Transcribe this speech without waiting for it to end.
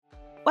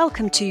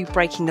Welcome to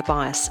Breaking the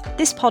Bias.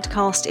 This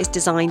podcast is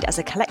designed as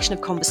a collection of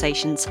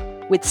conversations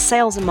with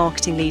sales and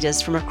marketing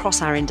leaders from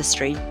across our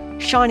industry,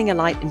 shining a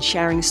light and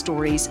sharing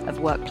stories of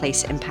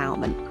workplace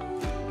empowerment.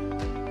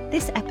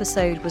 This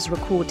episode was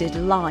recorded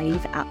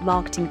live at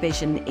Marketing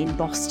Vision in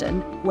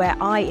Boston, where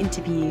I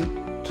interview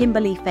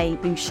Kimberly Faye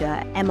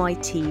Boucher,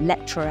 MIT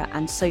lecturer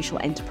and social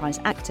enterprise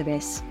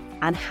activist,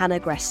 and Hannah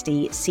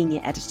Gresty,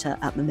 senior editor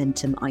at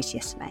Momentum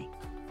ITSMA.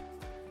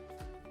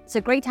 So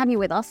great to have you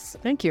with us.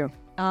 Thank you.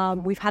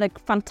 We've had a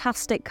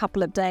fantastic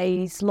couple of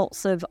days,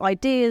 lots of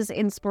ideas,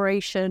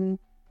 inspiration,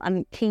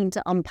 and keen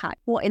to unpack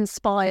what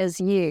inspires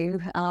you.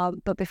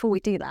 But before we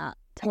do that,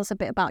 tell us a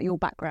bit about your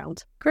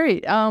background.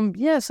 Great.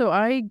 So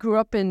I grew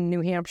up in New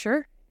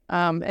Hampshire.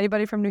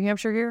 Anybody from New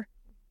Hampshire here?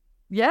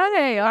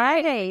 Yay. All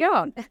right.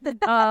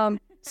 Yeah.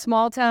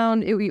 Small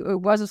town.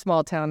 It was a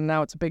small town.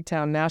 Now it's a big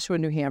town, Nashua,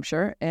 New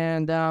Hampshire.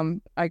 And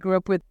I grew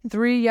up with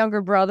three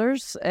younger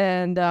brothers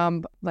and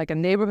like a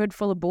neighborhood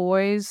full of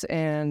boys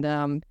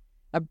and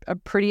a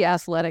pretty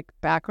athletic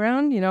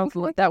background. You know,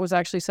 that was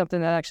actually something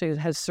that actually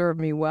has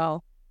served me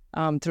well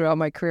throughout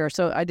my career.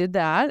 So I did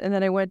that. And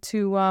then I went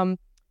to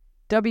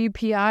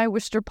WPI,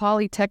 Worcester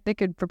Polytechnic.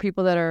 And for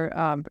people that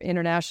are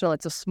international,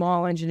 it's a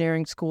small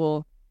engineering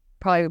school,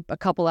 probably a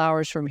couple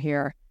hours from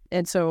here.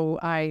 And so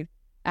I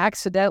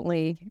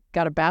accidentally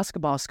got a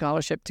basketball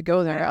scholarship to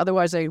go there.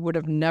 Otherwise, I would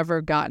have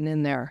never gotten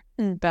in there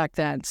back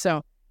then.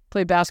 So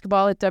played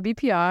basketball at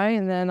WPI,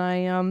 and then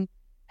I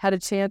had a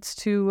chance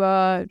to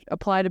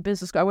apply to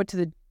business school. I went to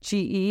the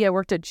GE. I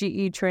worked at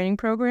GE training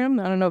program.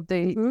 I don't know if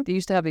they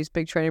used to have these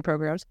big training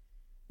programs.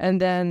 And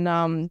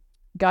then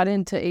got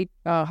into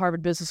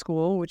Harvard Business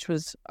School, which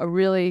was a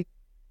really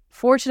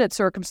fortunate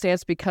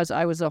circumstance because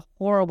I was a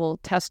horrible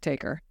test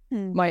taker.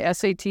 My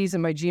SATs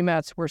and my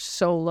GMATs were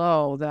so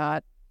low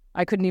that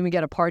I couldn't even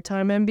get a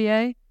part-time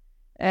MBA.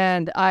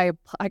 And I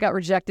got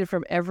rejected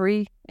from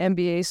every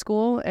MBA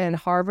school, and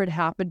Harvard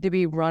happened to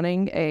be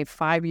running a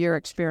 5-year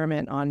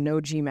experiment on no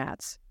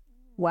GMATs.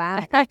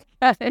 Wow.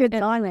 Good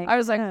timing. I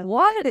was like,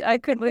 what? I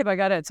couldn't believe I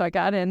got it. So I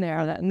got in there,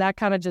 and that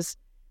kind of just,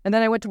 and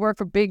then I went to work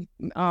for big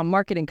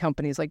marketing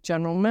companies like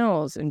General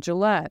Mills and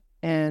Gillette,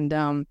 and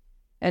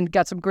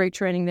got some great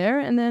training there,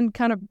 and then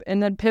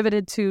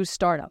pivoted to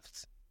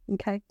startups.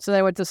 Okay. So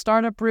I went the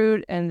startup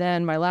route, and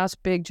then my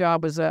last big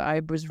job was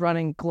I was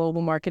running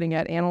global marketing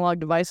at Analog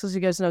Devices. You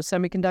guys know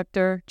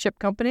semiconductor chip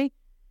company?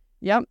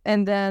 Yep.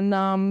 And then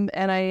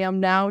and I am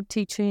now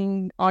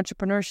teaching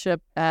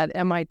entrepreneurship at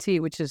MIT,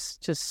 which is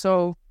just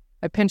so,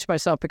 I pinch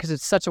myself because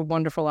it's such a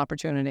wonderful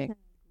opportunity.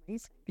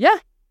 Amazing. Yeah.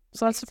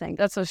 So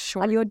that's a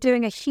short. And you're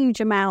doing a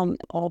huge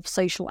amount of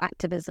social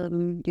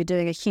activism. You're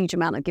doing a huge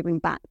amount of giving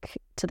back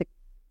to the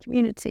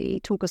community.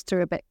 Talk us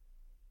through a bit.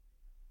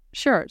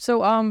 Sure.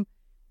 So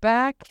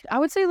back, I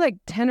would say like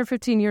 10 or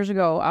 15 years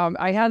ago,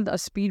 I had a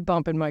speed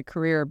bump in my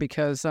career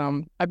because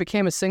I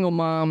became a single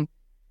mom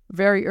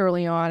very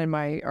early on in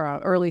my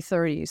early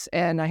 30s.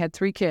 And I had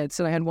 3 kids,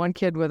 and I had one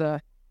kid with a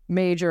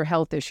major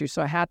health issue.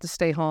 So I had to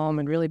stay home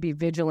and really be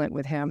vigilant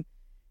with him.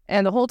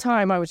 And the whole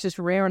time I was just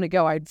raring to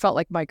go. I felt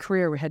like my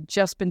career had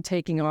just been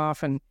taking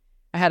off, and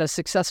I had a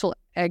successful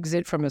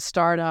exit from a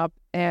startup.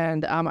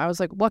 And I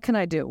was like, what can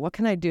I do? What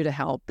can I do to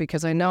help?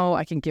 Because I know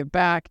I can give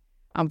back.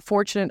 I'm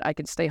fortunate I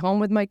can stay home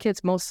with my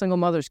kids. Most single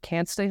mothers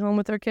can't stay home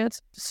with their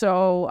kids.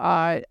 So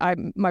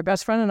my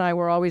best friend and I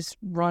were always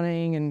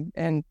running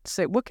and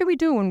say, what can we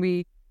do when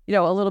we,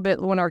 a little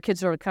bit when our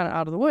kids are kind of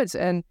out of the woods?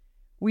 And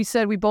we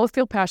said we both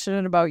feel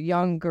passionate about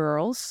young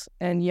girls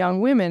and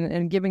young women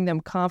and giving them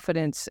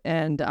confidence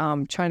and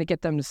trying to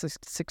get them to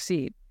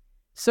succeed.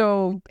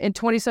 So in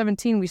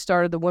 2017, we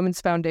started the Women's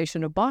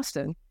Foundation of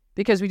Boston,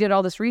 because we did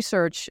all this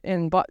research.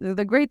 And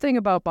the great thing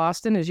about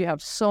Boston is you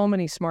have so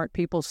many smart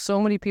people,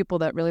 so many people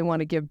that really want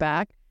to give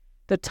back.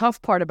 The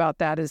tough part about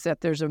that is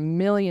that there's 1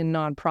 million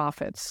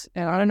nonprofits.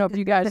 And I don't know if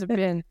you guys have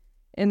been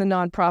in the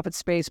nonprofit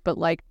space, but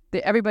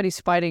everybody's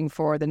fighting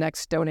for the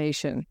next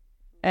donation.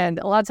 And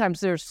a lot of times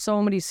there's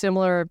so many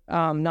similar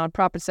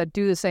nonprofits that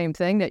do the same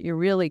thing that you're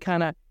really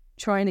kind of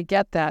trying to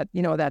get that,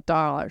 that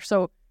dollar.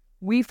 So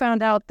we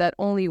found out that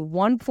only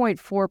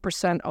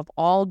 1.4% of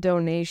all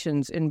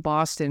donations in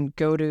Boston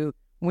go to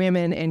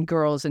women and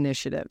girls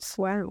initiatives.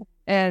 Wow.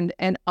 And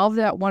of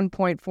that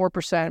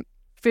 1.4%,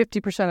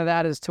 50% of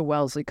that is to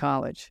Wellesley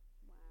College.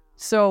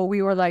 So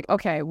we were like,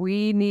 okay,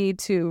 we need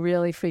to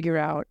really figure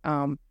out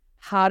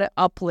how to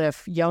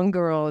uplift young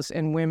girls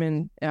and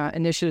women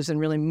initiatives and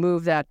really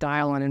move that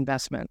dial on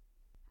investment.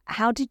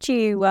 How did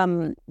you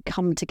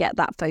come to get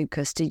that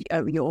focus?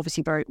 You're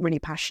obviously really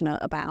passionate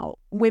about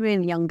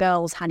women, young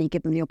girls. How do you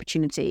give them the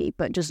opportunity?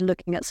 But just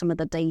looking at some of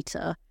the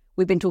data,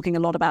 we've been talking a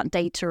lot about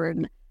data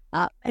and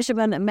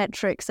measurement and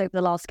metrics over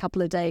the last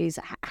couple of days.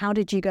 How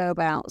did you go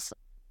about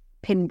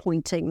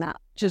pinpointing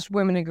that? Just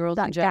women and girls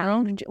in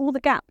general? All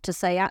the gap to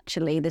say,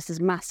 actually, this is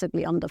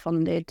massively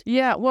underfunded.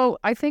 Yeah, well,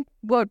 I think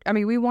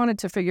we wanted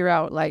to figure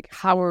out,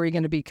 how are we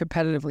going to be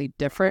competitively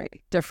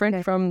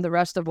different from the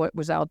rest of what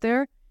was out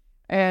there?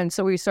 And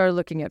so we started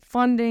looking at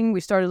funding.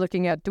 We started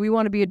looking at, do we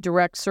want to be a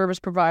direct service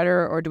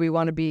provider, or do we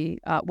want to be,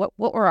 what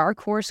were our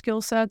core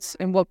skill sets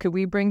and what could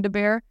we bring to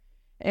bear?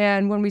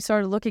 And when we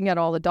started looking at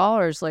all the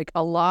dollars, like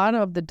a lot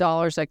of the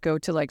dollars that go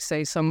to, like,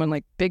 say, someone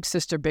like Big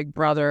Sister, Big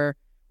Brother,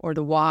 or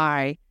the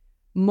Y,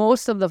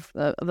 most of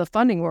the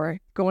funding were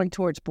going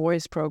towards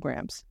boys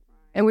programs.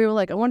 And we were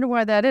like, I wonder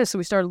why that is. So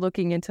we started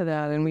looking into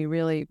that, and we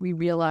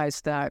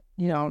realized that,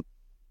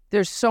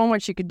 there's so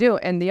much you could do.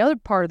 And the other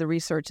part of the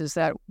research is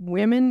that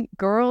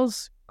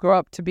girls grow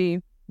up to be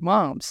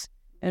moms,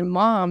 and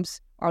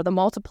moms are the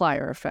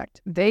multiplier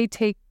effect. They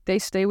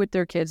stay with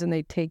their kids and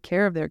they take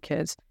care of their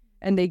kids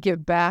and they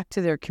give back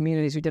to their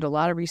communities. We did a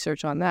lot of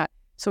research on that.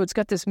 So it's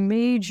got this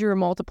major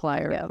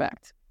multiplier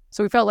effect.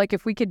 So we felt like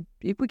if we could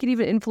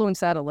even influence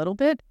that a little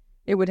bit,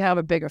 it would have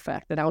a big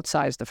effect, an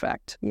outsized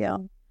effect. Yeah.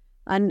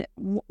 And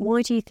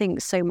why do you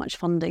think so much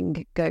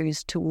funding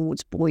goes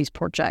towards boys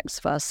projects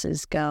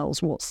versus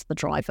girls? What's the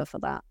driver for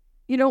that?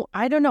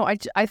 I don't know.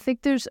 I think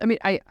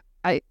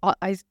I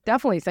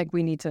definitely think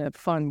we need to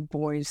fund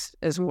boys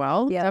as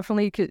well. Yeah.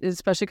 Definitely,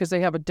 especially because they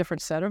have a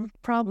different set of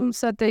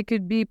problems that they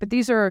could be. But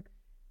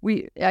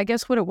I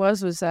guess what it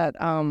was that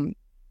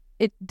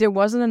there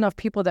wasn't enough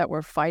people that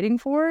were fighting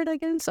for it. I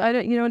guess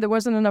there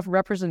wasn't enough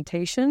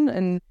representation,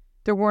 and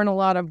there weren't a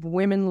lot of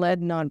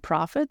women-led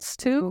nonprofits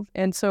too.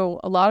 And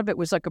so a lot of it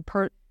was like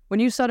when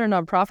you start a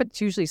nonprofit,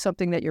 it's usually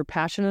something that you're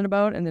passionate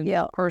about and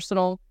then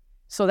personal.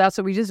 So that's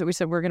what we did. We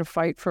said we're going to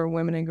fight for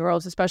women and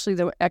girls, especially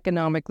the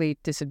economically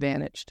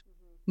disadvantaged.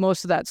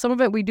 Most of that. Some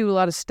of it we do a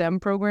lot of STEM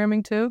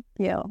programming too.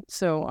 Yeah.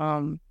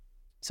 So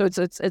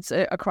it's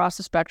across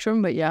the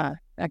spectrum, but yeah,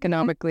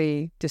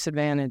 economically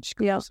disadvantaged.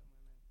 Yeah.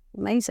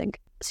 Amazing.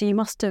 So you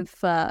must have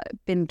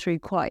been through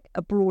quite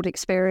a broad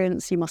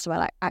experience. You must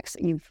have had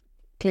you've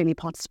clearly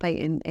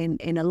participated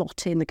in a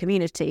lot in the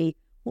community.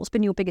 What's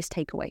been your biggest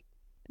takeaway?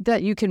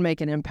 That you can make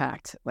an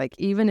impact. Like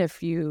even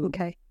if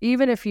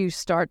you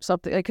start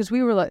something, because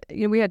we were like,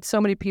 we had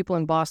so many people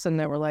in Boston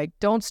that were like,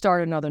 don't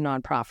start another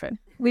nonprofit.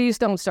 Please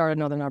don't start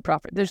another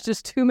nonprofit. There's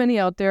just too many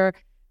out there.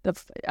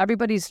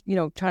 Everybody's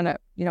trying to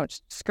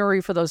scurry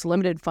for those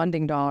limited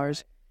funding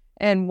dollars.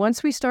 And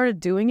once we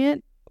started doing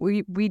it,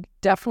 we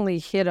definitely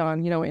hit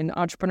on, in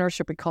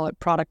entrepreneurship we call it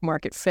product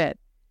market fit.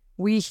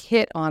 We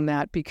hit on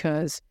that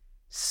because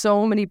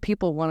so many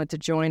people wanted to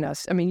join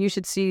us. I mean, you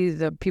should see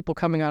the people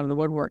coming out of the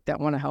woodwork that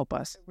want to help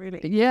us. Really?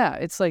 Yeah,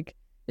 it's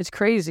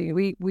crazy.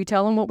 We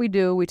tell them what we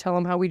do, we tell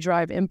them how we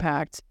drive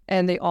impact,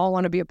 and they all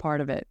want to be a part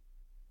of it.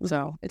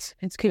 So it's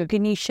good.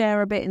 Can you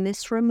share a bit in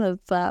this room of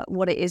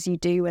what it is you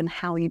do and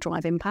how you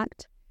drive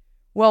impact?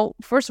 Well,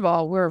 first of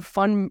all, we're a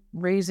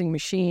fundraising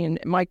machine.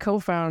 My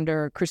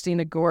co-founder,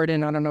 Christina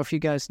Gordon, I don't know if you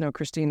guys know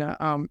Christina,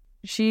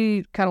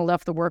 she kind of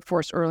left the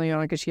workforce early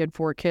on because she had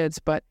 4 kids,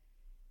 but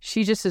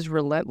she just is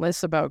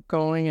relentless about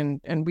going,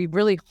 and we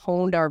really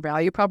honed our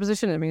value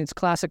proposition. I mean, it's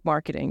classic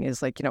marketing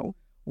is like,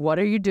 what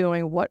are you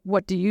doing?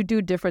 What do you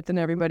do different than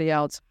everybody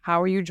else?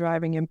 How are you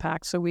driving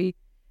impact? So we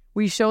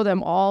show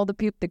them all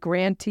the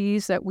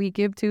grantees that we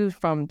give to,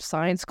 from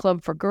Science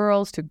Club for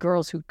Girls to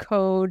Girls Who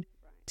Code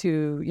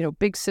to,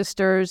 Big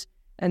Sisters.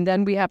 And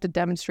then we have to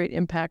demonstrate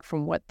impact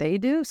from what they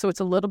do. So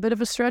it's a little bit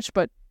of a stretch,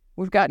 but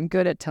we've gotten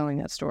good at telling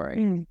that story.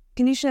 Mm.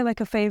 Can you share like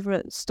a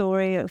favorite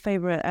story, a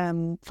favorite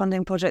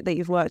funding project that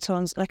you've worked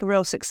on, like a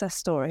real success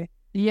story?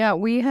 Yeah,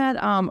 we had,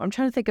 I'm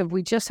trying to think of,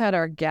 we just had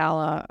our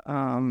gala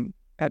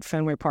at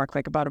Fenway Park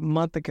like about a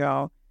month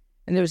ago.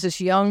 And there was this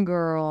young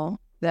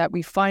girl that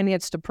we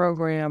financed a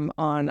program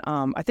on,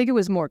 I think it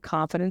was more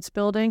confidence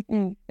building.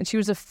 Mm. And she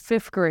was a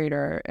 5th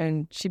grader.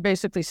 And she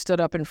basically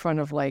stood up in front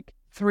of like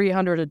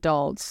 300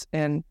 adults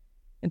and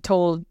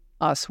told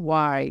us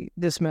why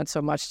this meant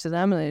so much to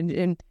them.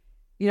 And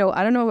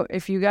I don't know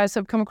if you guys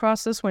have come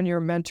across this when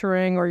you're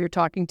mentoring or you're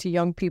talking to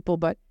young people,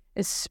 but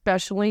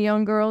especially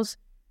young girls,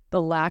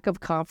 the lack of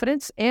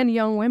confidence, and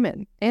young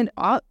women. And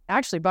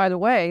actually, by the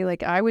way,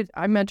 like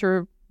I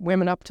mentor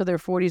women up to their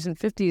 40s and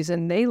 50s,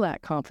 and they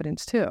lack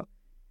confidence too.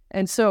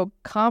 And so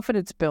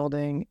confidence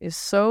building is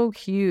so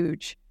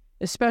huge,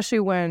 especially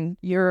when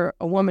you're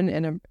a woman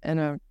in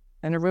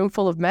a room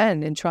full of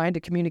men and trying to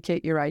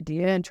communicate your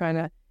idea and trying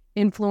to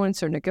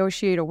influence or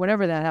negotiate or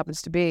whatever that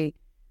happens to be.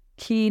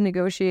 Key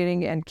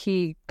negotiating and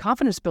key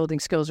confidence building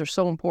skills are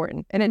so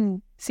important. And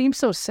it seems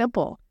so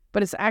simple,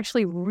 but it's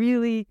actually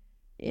really,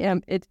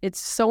 it's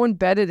so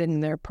embedded in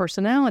their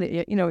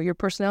personality, your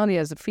personality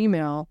as a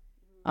female,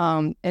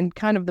 and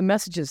kind of the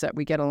messages that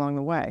we get along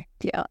the way.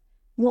 Yeah.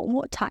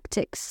 What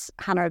tactics,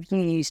 Hannah, have you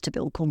used to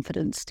build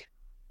confidence?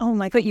 Oh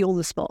my God. Put you on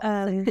the spot.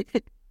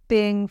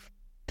 Being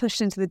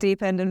pushed into the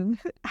deep end and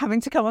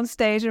having to come on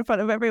stage in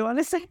front of everyone.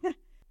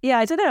 Yeah,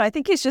 I don't know. I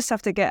think you just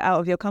have to get out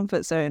of your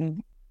comfort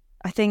zone.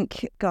 I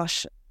think,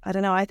 gosh, I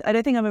don't know. I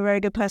don't think I'm a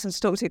very good person to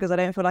talk to because I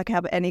don't feel like I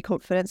have any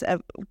confidence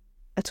at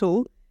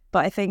all.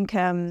 But I think...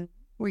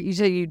 Wait, you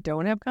say you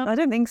don't have confidence?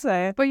 I don't think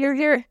so. But you're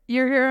here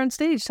on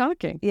stage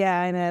talking.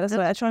 Yeah, I know. That's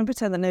why I try and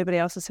pretend that nobody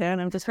else is here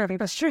and I'm just very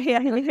frustrated.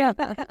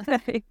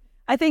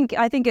 I think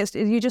it's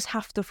you just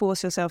have to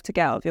force yourself to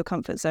get out of your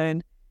comfort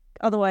zone.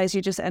 otherwise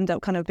you just end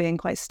up kind of being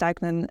quite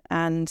stagnant.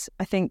 And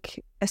I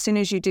think as soon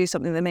as you do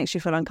something that makes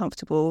you feel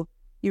uncomfortable,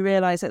 you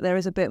realize that there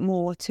is a bit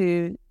more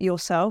to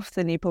yourself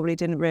than you probably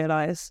didn't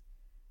realize.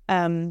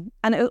 And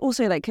it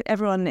also, like,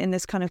 everyone in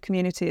this kind of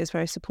community is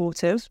very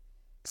supportive.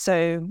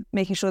 So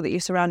making sure that you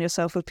surround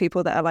yourself with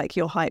people that are like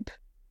your hype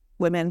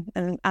women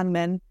and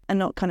men, and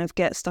not kind of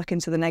get stuck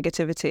into the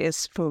negativity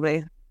is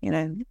probably,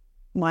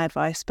 my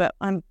advice. But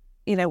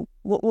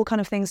what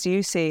kind of things do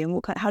you see, and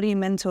how do you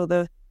mentor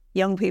the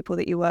young people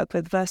that you work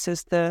with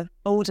versus the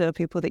older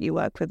people that you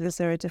work with? Is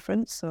there a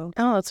difference? Or?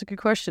 Oh, that's a good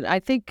question. I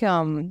think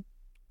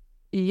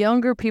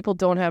younger people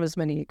don't have as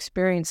many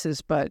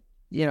experiences, but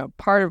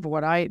part of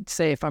what I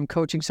say if I'm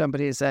coaching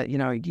somebody is that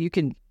you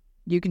can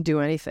do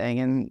anything,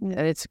 and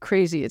it's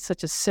crazy. It's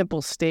such a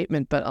simple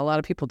statement, but a lot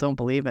of people don't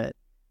believe it,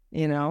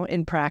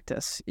 in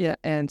practice. Yeah,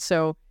 and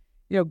so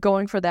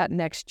going for that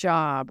next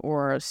job,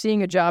 or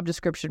seeing a job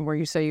description where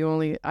you say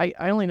I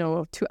only know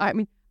of two. I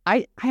mean,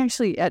 I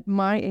actually, at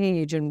my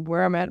age and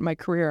where I'm at in my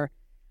career,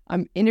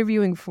 I'm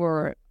interviewing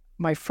for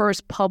my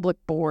first public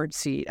board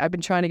seat. I've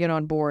been trying to get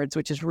on boards,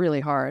 which is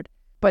really hard.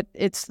 But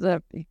it's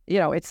the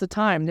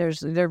time.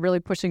 They're really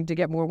pushing to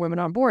get more women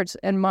on boards.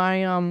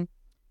 And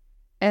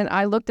and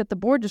I looked at the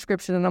board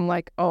description and I'm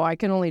like, oh, I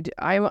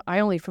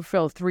only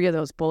fulfill 3 of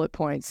those bullet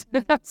points.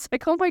 I was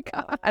like, oh my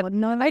God,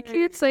 no, I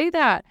can't say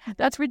that.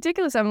 That's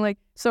ridiculous. I'm like,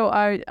 so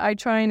I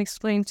try and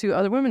explain to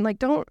other women, like,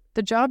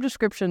 the job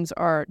descriptions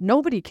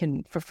nobody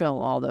can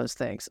fulfill all those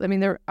things. I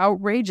mean, they're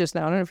outrageous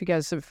now. I don't know if you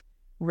guys have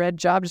read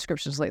job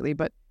descriptions lately,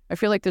 but I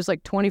feel like there's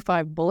like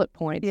 25 bullet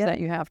points that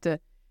you have to.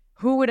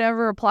 Who would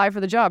ever apply for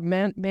the job,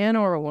 man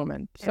or a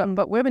woman? So,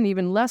 but women,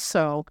 even less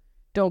so,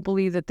 don't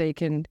believe that they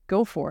can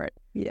go for it.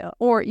 Yeah.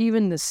 Or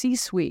even the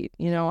C-suite.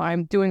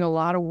 I'm doing a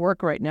lot of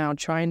work right now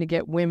trying to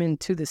get women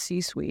to the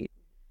C-suite.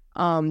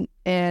 And,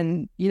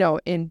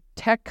 in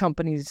tech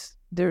companies,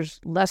 there's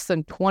less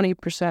than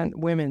 20%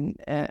 women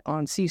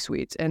on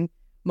C-suites. And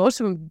most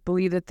of them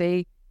believe that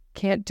they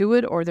can't do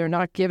it, or they're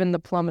not given the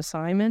plum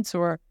assignments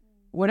or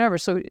whatever.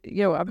 So,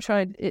 I'm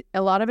trying,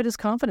 a lot of it is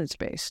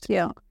confidence-based.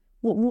 Yeah.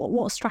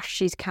 What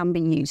strategies can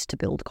be used to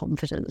build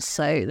confidence?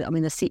 So, I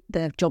mean,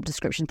 the job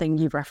description thing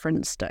you've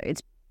referenced,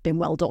 it's been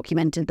well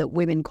documented that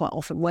women quite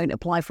often won't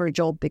apply for a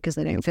job because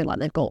they don't feel like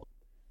they've got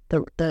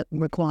the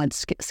required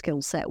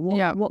skill set.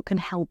 What can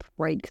help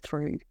break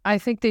through? I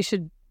think they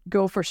should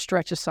go for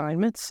stretch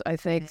assignments. I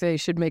think they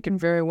should make it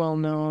very well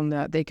known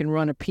that they can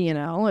run a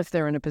P&L if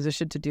they're in a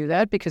position to do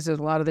that, because there's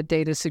a lot of the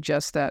data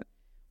suggests that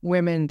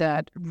women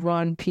that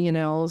run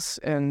P&Ls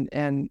and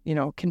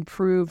can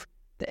prove.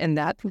 And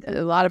that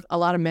a lot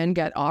of men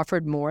get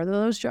offered more of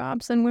those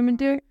jobs than women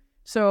do.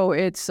 So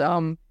it's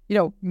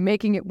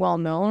making it well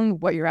known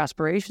what your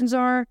aspirations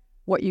are,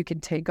 what you can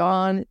take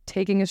on,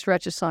 taking a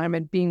stretch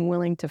assignment, being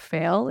willing to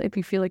fail if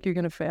you feel like you're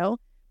going to fail,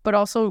 but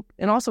also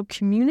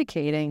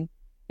communicating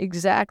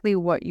exactly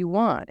what you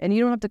want. And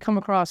you don't have to come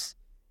across,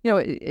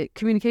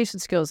 communication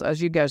skills,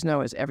 as you guys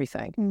know, is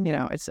everything.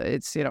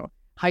 It's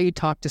how you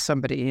talk to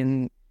somebody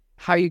and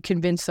how you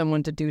convince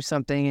someone to do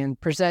something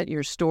and present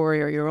your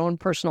story or your own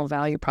personal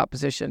value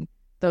proposition.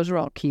 Those are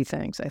all key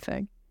things, I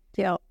think.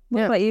 Yeah.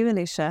 What about you,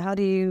 Alicia? How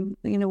do you,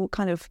 what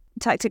kind of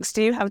tactics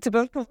do you have to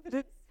build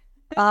confidence?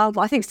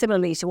 I think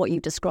similarly to what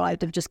you've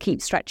described, of just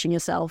keep stretching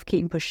yourself,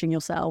 keep pushing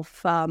yourself.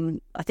 I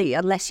think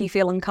unless you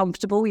feel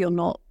uncomfortable, you're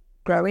not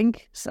growing.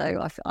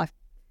 So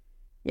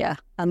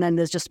and then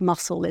there's just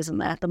muscle, isn't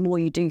there? The more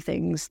you do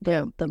things,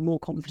 the more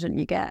confident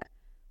you get.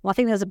 Well, I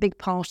think there's a big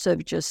part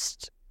of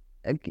just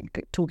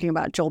talking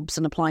about jobs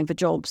and applying for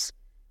jobs.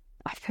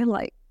 I feel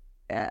like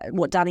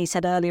what Danny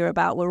said earlier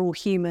about we're all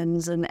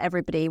humans, and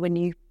everybody, when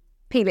you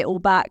peel it all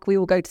back, we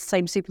all go to the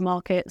same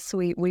supermarkets,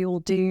 we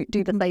all do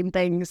the same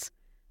things.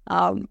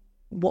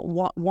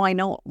 Why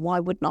not? Why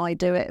wouldn't I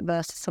do it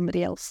versus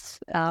somebody else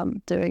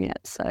doing it?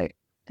 So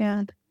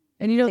and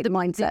the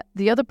mindset.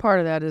 The other part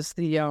of that is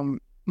the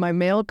my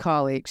male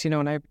colleagues,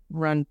 and I've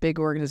run big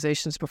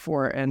organizations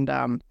before, and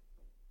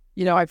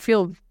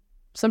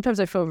sometimes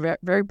I feel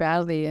very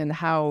badly in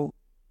how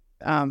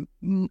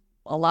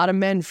a lot of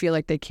men feel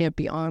like they can't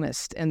be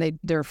honest, and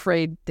they're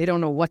afraid, they don't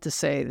know what to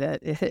say,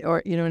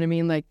 or you know what I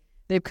mean? Like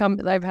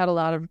I've had a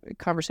lot of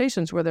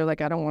conversations where they're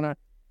like, I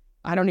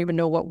don't even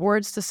know what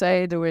words to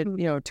say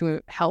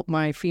to help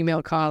my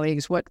female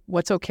colleagues,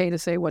 what's okay to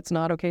say, what's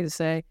not okay to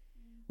say.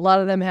 A lot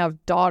of them have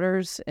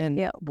daughters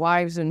and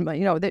wives, and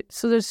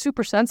so they're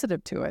super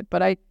sensitive to it.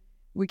 But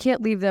we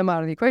can't leave them out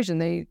of the equation.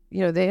 They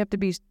have to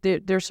be,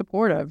 they're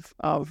supportive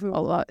of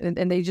a lot,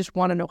 and they just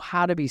want to know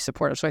how to be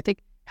supportive. So I think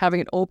having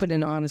an open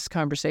and honest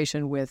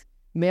conversation with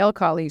male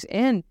colleagues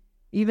and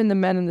even the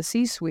men in the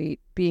C-suite,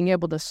 being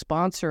able to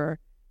sponsor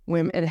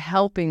women and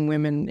helping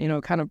women,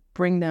 kind of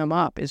bring them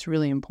up is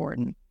really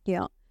important.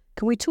 Yeah.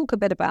 Can we talk a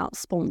bit about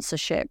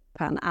sponsorship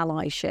and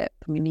allyship?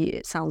 I mean,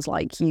 it sounds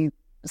like you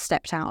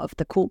stepped out of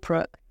the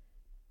corporate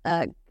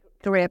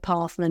career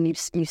path and then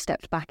you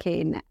stepped back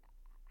in.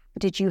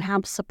 Did you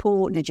have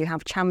support? Did you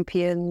have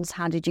champions?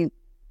 How did you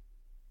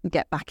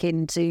get back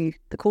into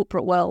the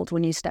corporate world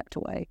when you stepped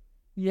away?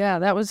 Yeah,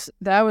 that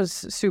was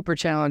super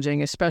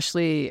challenging,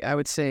 especially I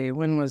would say,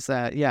 when was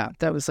that? Yeah,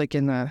 that was like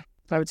in the,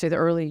 I would say, the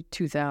early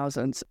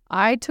 2000s.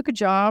 I took a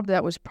job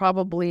that was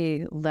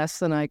probably less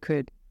than I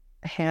could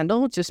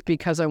handle just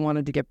because I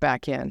wanted to get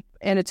back in.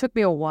 And it took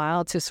me a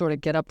while to sort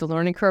of get up the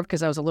learning curve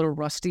because I was a little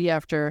rusty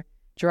after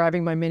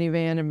driving my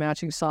minivan and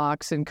matching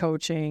socks and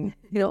coaching,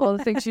 all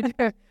the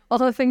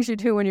things you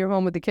do when you're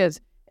home with the kids.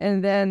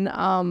 And then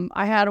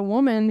I had a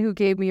woman who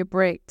gave me a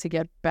break to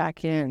get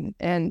back in.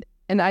 And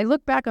I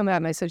look back on that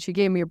and I said, she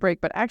gave me a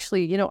break. But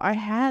actually, I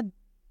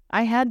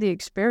had the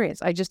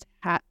experience. I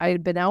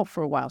had been out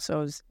for a while, so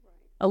I was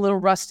a little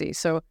rusty.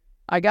 So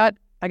I got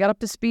up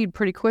to speed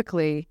pretty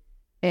quickly.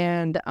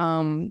 And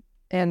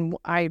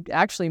I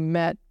actually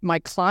met, my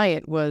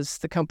client was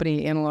the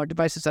company Analog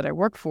Devices that I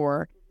work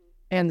for.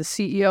 And the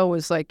CEO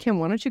was like, Kim,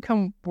 why don't you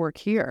come work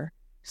here?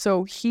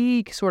 So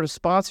he sort of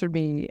sponsored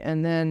me.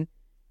 And then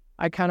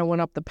I kind of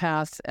went up the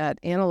path at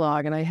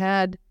Analog, and I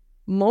had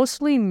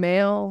mostly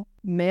male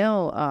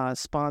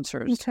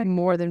sponsors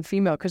more than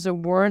female, because there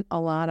weren't a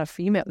lot of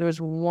female. There was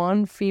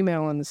one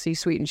female in the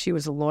C-suite, and she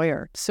was a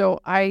lawyer. So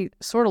I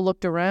sort of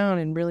looked around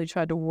and really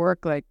tried to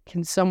work like,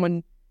 can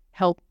someone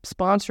help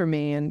sponsor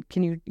me? And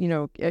can you,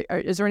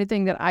 is there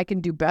anything that I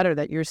can do better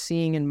that you're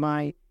seeing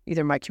in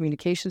either my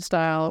communication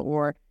style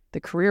or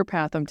the career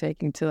path I'm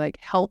taking to like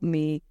help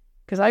me?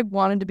 Because I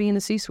wanted to be in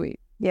the C-suite.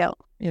 Yeah.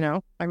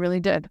 I really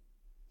did.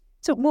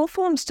 So what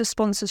forms does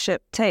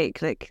sponsorship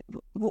take? Like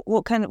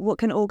what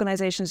can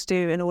organizations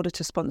do in order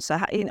to sponsor?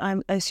 I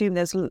assume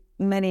there's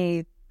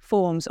many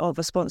forms of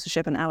a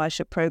sponsorship and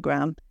allyship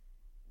program.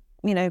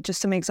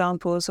 Just some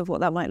examples of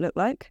what that might look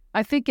like.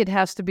 I think it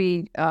has to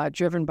be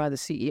driven by the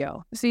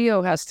CEO. The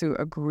CEO has to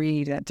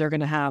agree that they're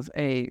going to have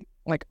a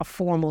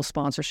formal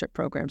sponsorship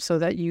program so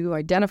that you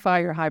identify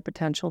your high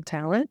potential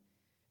talent.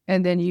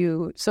 And then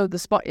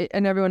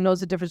and everyone knows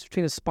the difference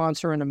between a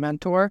sponsor and a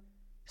mentor.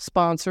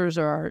 Sponsors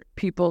are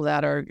people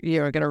that are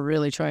going to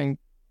really try and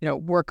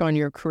work on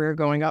your career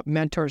going up.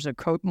 Mentors are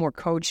more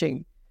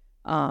coaching.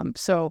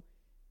 So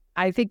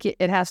I think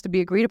it has to be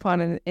agreed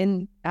upon.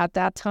 And at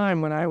that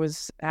time when I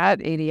was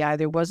at ADI,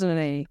 there wasn't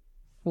a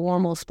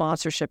formal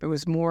sponsorship. It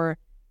was more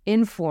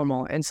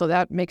informal, and so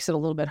that makes it a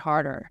little bit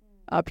harder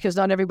because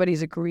not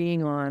everybody's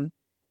agreeing on.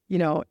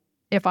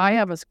 If I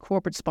have a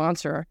corporate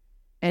sponsor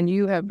and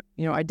you have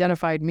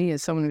identified me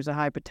as someone who's a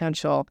high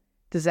potential,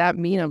 does that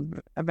mean I'm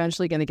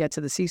eventually going to get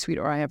to the C-suite,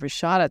 or I have a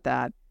shot at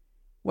that?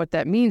 What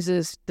that means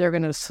is they're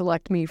going to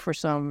select me for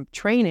some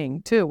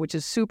training too, which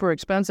is super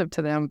expensive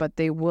to them, but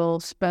they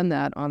will spend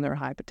that on their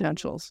high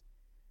potentials.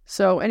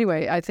 So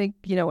anyway, I think,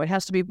 it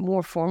has to be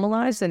more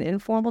formalized than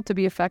informal to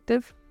be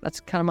effective. That's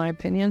kind of my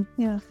opinion.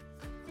 Yeah.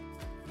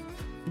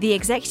 The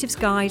Executive's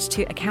Guide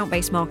to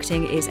Account-Based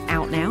Marketing is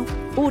out now.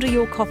 Order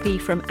your copy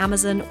from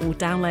Amazon or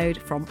download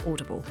from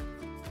Audible.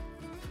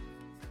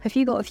 Have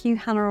you got a few,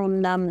 Hannah,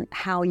 on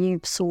how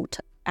you've sought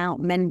out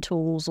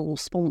mentors or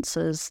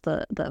sponsors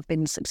that have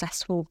been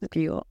successful with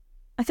you?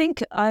 I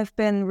think I've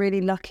been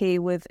really lucky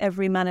with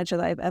every manager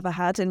that I've ever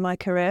had in my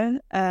career.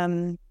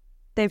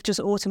 They've just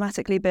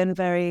automatically been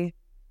very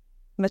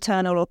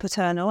maternal or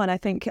paternal. And I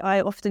think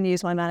I often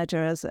use my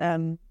manager as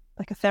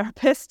like a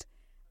therapist.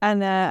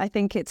 And I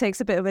think it takes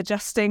a bit of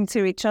adjusting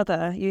to each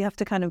other. You have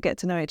to kind of get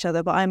to know each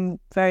other. But I'm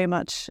very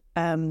much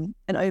an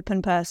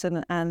open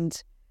person, and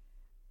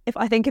if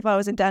I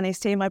was in Danny's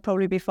team, I'd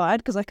probably be fired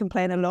because I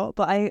complain a lot,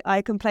 but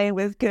I complain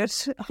with good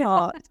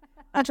heart.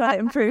 I try to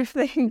improve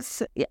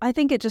things. I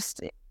think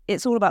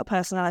it's all about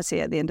personality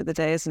at the end of the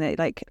day, isn't it?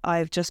 Like,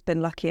 I've just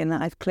been lucky in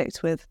that I've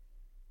clicked with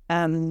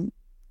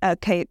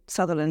Kate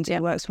Sutherland,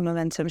 who works for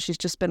Momentum. She's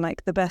just been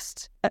like the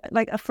best,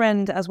 like a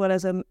friend as well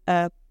as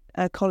a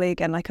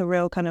colleague, and like a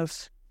real kind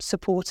of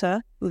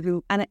supporter.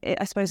 And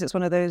I suppose it's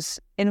one of those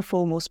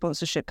informal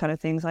sponsorship kind of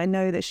things. I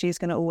know that she's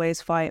going to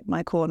always fight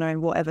my corner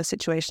in whatever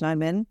situation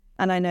I'm in,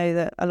 and I know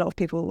that a lot of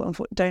people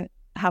don't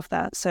have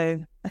that,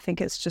 so I think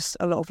it's just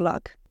a lot of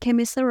luck. Kim,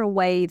 is there a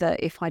way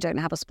that if I don't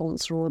have a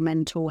sponsor or a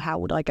mentor, how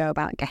would I go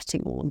about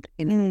getting one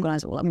in an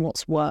organisation, and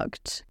what's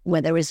worked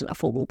where there isn't a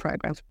formal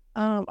program?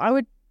 I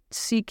would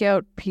seek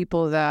out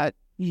people that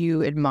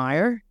you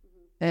admire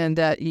and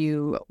that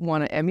you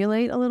want to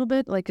emulate a little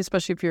bit, like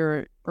especially if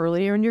you're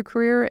earlier in your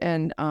career,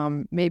 and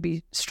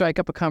maybe strike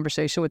up a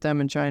conversation with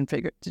them and try and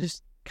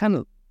just kind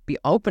of be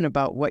open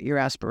about what your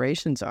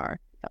aspirations are.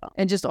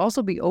 And just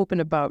also be open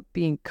about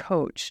being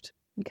coached.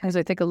 Because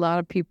I think a lot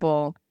of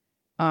people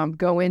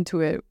go into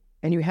it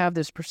and you have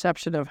this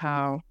perception of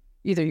how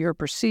either you're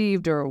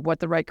perceived or what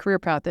the right career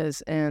path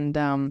is. And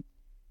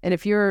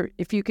if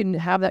you can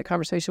have that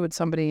conversation with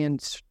somebody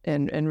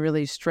and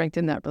really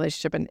strengthen that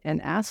relationship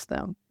and ask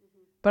them.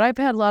 But I've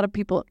had a lot of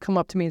people come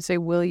up to me and say,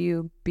 will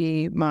you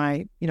be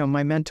my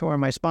mentor,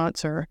 my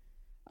sponsor,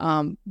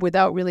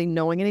 without really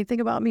knowing anything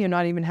about me or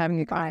not even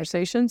having a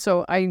conversation.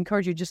 So I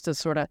encourage you just to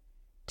sort of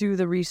do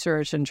the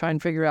research and try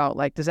and figure out,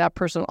 like, does that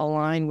person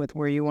align with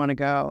where you want to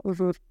go?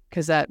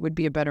 Because that would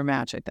be a better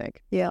match, I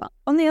think. Yeah.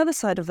 On the other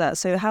side of that,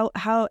 so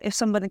how if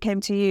somebody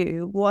came to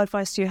you, what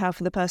advice do you have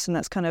for the person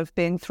that's kind of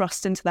being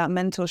thrust into that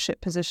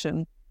mentorship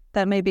position?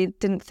 that maybe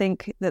didn't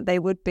think that they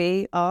would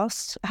be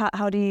asked?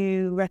 How do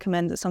you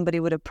recommend that somebody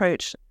would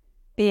approach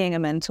being a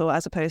mentor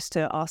as opposed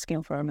to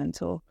asking for a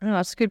mentor? Oh,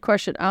 that's a good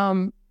question.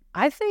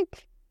 I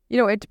think,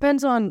 it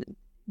depends on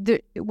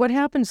what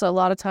happens a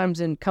lot of times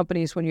in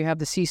companies when you have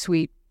the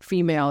C-suite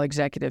female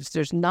executives.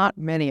 There's not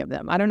many of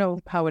them. I don't know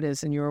how it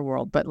is in your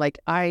world, but like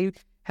I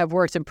have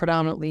worked in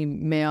predominantly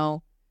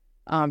male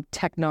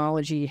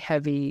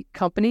technology-heavy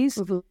companies.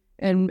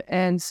 Mm-hmm.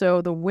 And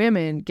so the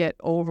women get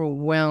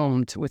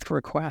overwhelmed with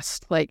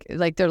requests. Like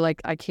they're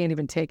like, I can't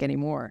even take any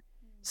more.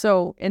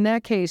 So in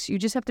that case, you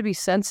just have to be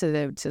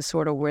sensitive to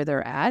sort of where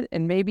they're at.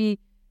 And maybe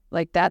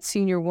like that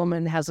senior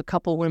woman has a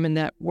couple women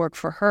that work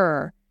for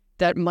her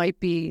that might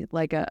be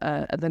like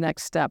the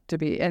next step to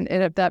be. And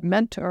if the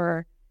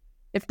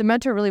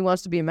mentor really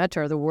wants to be a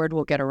mentor, the word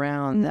will get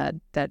around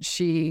that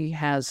she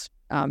has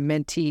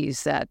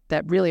mentees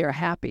that really are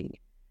happy.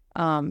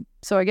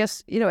 So I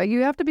guess,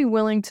 you have to be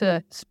willing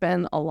to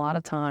spend a lot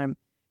of time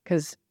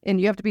and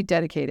you have to be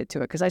dedicated to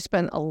it, because I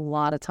spend a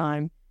lot of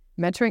time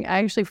mentoring.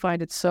 I actually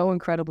find it so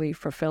incredibly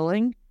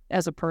fulfilling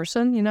as a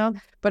person,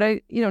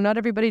 but not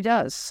everybody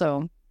does.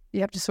 So you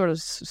have to sort of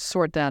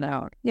sort that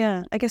out.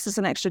 Yeah, I guess it's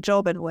an extra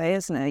job in a way,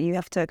 isn't it? You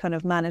have to kind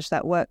of manage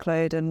that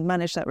workload and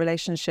manage that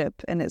relationship,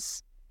 and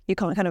you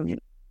can't kind of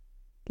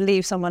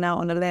leave someone out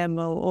on a limb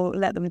or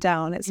let them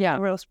down. It's a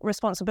real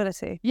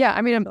responsibility. Yeah,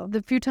 I mean,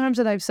 the few times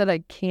that I've said I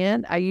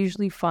can't, I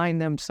usually find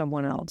them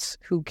someone else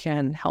who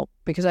can help,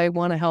 because I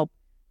want to help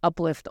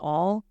uplift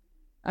all.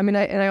 I mean,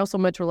 I also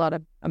mentor a lot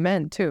of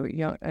men too,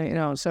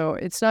 so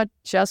it's not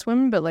just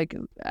women, but like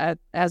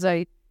as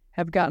I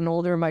have gotten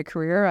older in my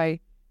career,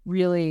 I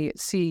really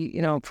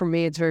see, for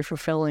me, it's very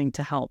fulfilling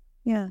to help.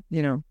 Yeah.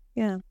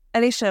 Yeah.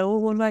 Alicia,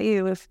 what about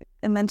you with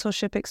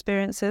mentorship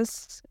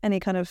experiences? Any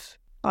kind of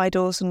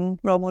idols and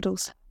role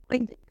models? I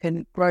think you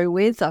can grow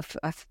with.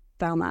 I've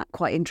found that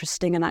quite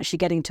interesting, and actually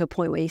getting to a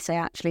point where you say,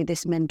 actually,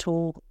 this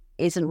mentor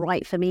isn't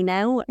right for me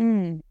now.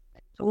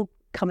 So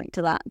coming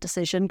to that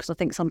decision, because I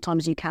think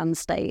sometimes you can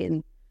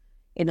stay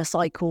in a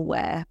cycle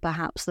where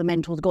perhaps the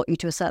mentor's got you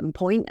to a certain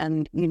point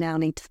and you now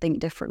need to think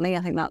differently. I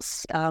think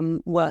that's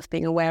worth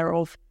being aware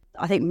of.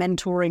 I think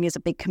mentoring is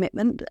a big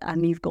commitment,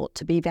 and you've got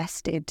to be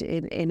vested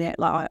in it.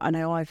 Like I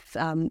know I've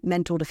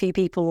mentored a few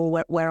people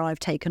where I've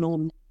taken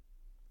on,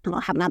 and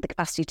I haven't had the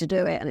capacity to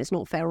do it, and it's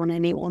not fair on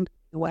anyone.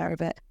 Aware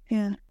of it.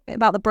 Yeah.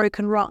 About the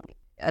broken rung.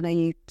 I know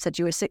you said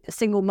you were a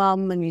single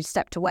mum and you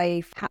stepped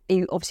away.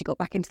 You obviously got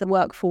back into the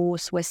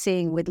workforce. We're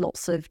seeing with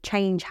lots of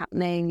change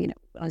happening,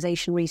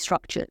 organisation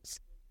restructures,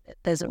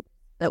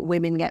 that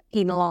women get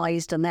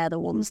penalised, and they're the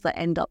ones that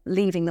end up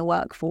leaving the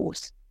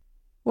workforce.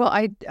 Well,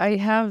 I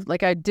have,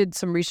 I did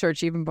some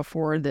research even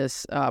before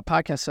this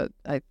podcast.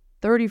 At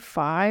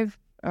 35,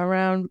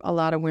 around, a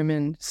lot of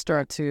women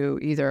start to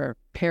either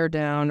pare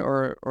down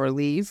or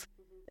leave.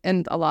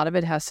 And a lot of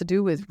it has to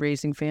do with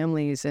raising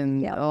families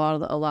and a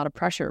lot of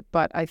pressure.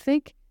 But I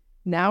think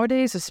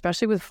nowadays,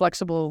 especially with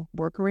flexible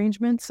work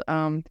arrangements,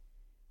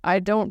 I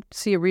don't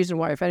see a reason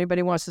why, if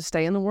anybody wants to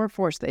stay in the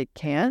workforce, they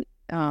can't.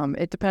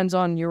 It depends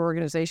on your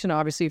organization.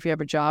 Obviously, if you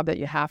have a job that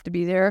you have to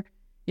be there,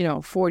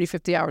 40,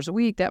 50 hours a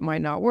week, that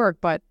might not work.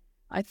 But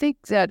I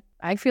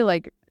feel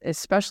like,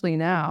 especially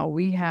now,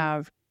 we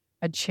have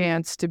a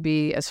chance to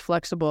be as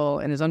flexible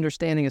and as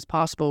understanding as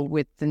possible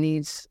with the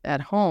needs at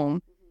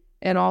home.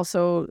 And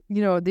also,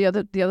 the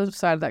other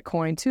side of that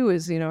coin too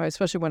is,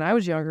 especially when I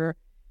was younger,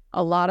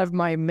 a lot of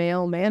my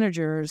male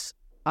managers,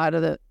 out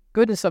of the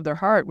goodness of their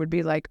heart, would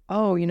be like,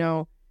 oh,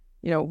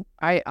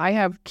 I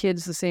have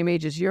kids the same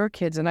age as your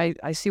kids, and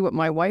I see what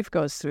my wife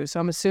goes through, so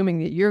I'm assuming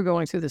that you're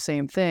going through the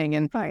same thing,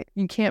 and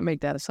you can't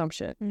make that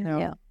assumption,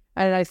 Yeah.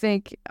 And I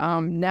think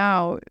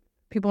now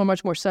people are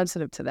much more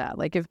sensitive to that.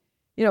 Like if,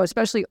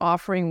 especially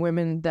offering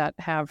women that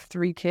have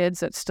 3 kids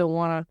that still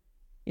want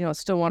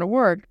to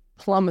work,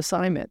 plum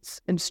assignments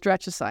and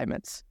stretch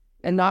assignments,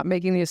 and not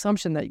making the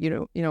assumption that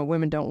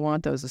women don't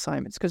want those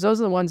assignments, because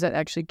those are the ones that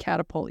actually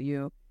catapult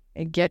you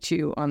and get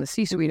you on the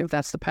C-suite if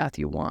that's the path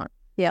you want.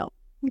 Yeah.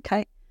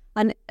 Okay.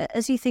 And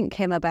as you think,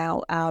 Kim,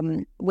 about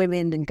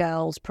women and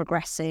girls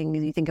progressing,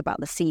 and you think about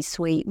the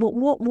C-suite,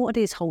 what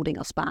is holding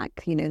us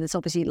back? There's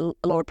obviously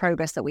a lot of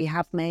progress that we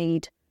have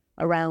made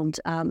around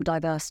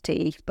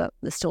diversity, but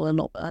there's still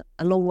a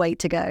long way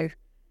to go.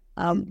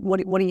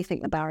 What do you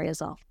think the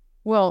barriers are?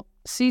 Well,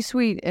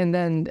 C-suite,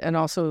 and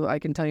also I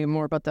can tell you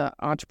more about the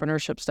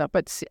entrepreneurship stuff.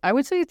 But I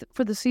would say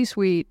for the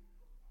C-suite,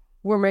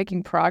 we're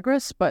making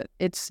progress, but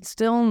it's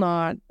still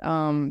not.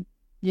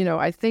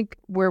 I think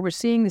where we're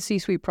seeing the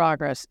C-suite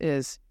progress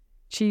is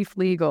chief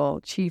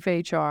legal, chief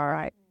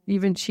HR,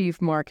 even chief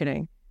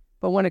marketing.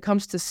 But when it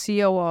comes to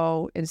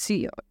COO and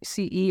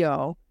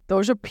CEO,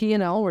 those are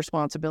P&L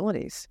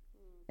responsibilities,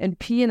 and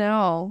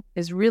P&L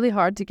is really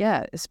hard to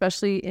get,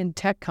 especially in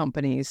tech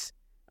companies.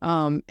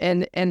 And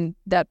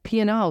that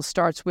P&L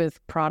starts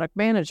with product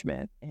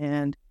management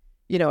and,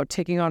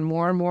 taking on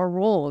more and more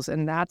roles.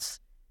 And that's,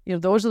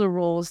 those are the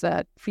roles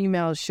that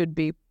females should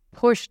be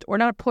pushed, or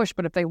not pushed,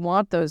 but if they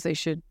want those, they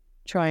should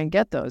try and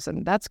get those.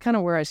 And that's kind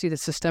of where I see the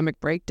systemic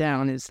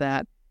breakdown, is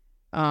that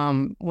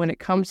when it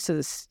comes to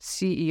the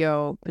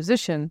CEO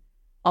position,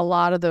 a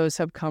lot of those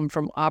have come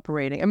from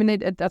operating. I mean,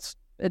 that's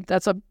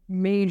a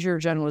major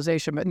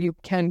generalization, but you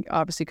can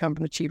obviously come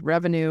from the chief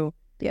revenue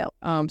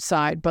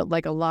side, but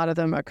like a lot of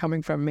them are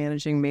coming from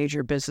managing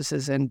major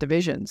businesses and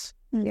divisions.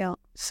 Yeah.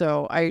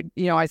 So I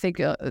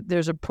think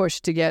there's a push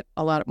to get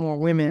a lot more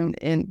women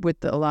in with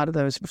a lot of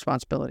those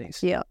responsibilities.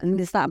 Yeah. And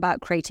is that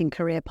about creating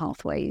career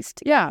pathways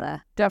to get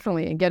there?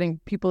 Definitely. And getting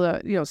people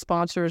to,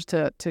 sponsors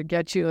to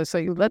get you. So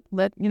you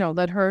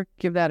let her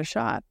give that a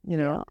shot,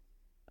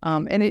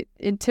 and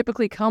it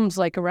typically comes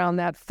like around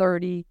that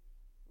 30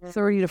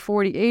 to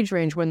 40 age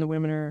range when the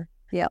women are,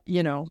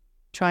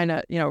 trying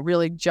to,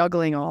 really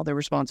juggling all their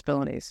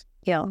responsibilities.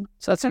 Yeah.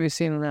 So that's what we've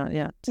seen around.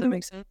 Yeah. Does that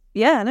make sense?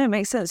 Yeah, no, it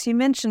makes sense. You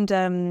mentioned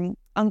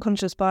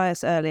unconscious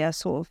bias earlier,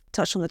 sort of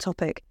touched on the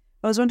topic.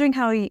 I was wondering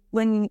how,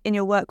 when in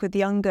your work with the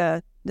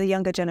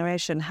younger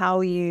generation,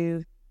 how do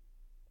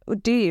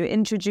you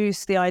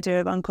introduce the idea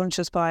of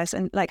unconscious bias,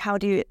 and like how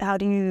do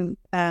you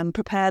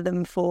prepare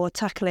them for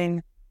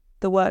tackling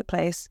the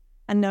workplace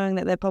and knowing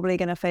that they're probably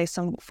going to face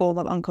some form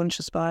of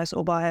unconscious bias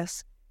or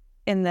bias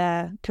in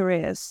their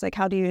careers? Like,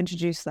 how do you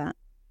introduce that?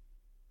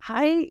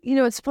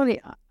 It's funny.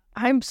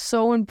 I'm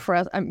so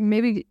impressed.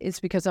 Maybe it's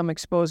because I'm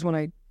exposed when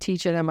I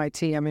teach at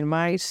MIT. I mean,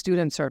 my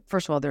students are,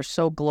 first of all, they're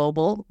so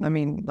global. I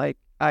mean, like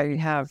I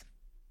have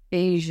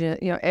Asia,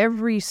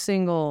 every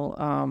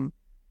single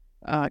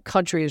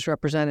country is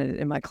represented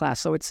in my class.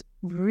 So it's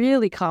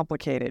really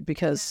complicated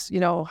because,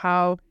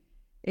 how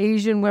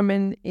Asian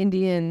women,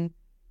 Indian,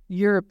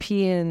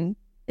 European,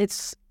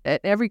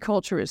 every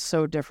culture is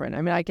so different.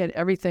 I mean, I get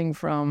everything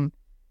from,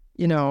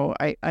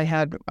 I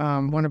had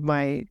one of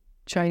my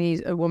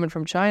a woman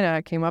from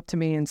China came up to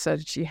me and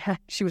said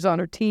she was on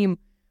her team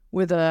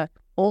with a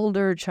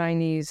older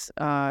Chinese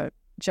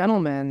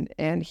gentleman,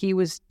 and he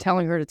was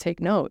telling her to take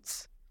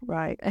notes.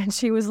 Right. And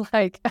she was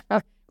like,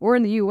 we're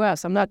in the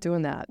US, I'm not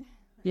doing that,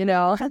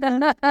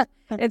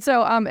 and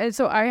so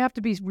I have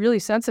to be really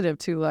sensitive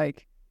to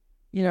like,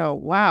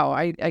 wow,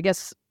 I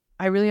guess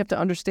I really have to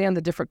understand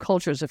the different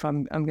cultures if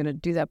I'm going to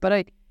do that. But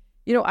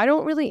I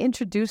don't really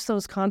introduce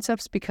those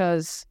concepts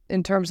because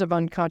in terms of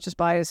unconscious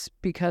bias,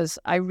 because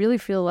I really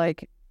feel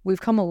like we've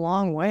come a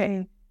long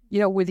way,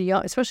 with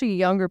especially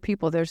younger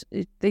people,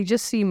 they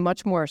just seem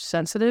much more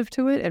sensitive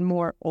to it and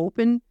more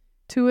open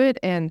to it.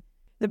 And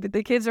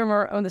the kids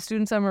the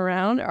students I'm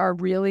around are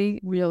really,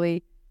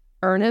 really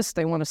earnest.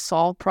 They want to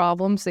solve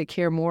problems. They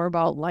care more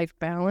about life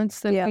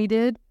balance than we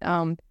did.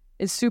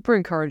 It's super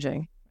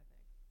encouraging.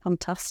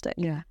 Fantastic.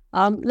 Yeah.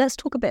 Let's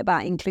talk a bit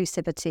about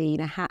inclusivity.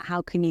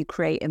 How can you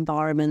create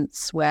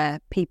environments where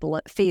people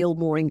feel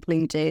more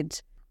included?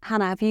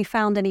 Hannah, have you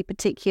found any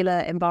particular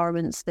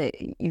environments that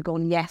you've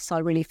gone, yes, I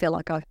really feel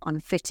like I'm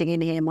fitting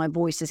in here, my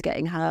voice is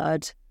getting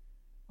heard,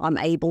 I'm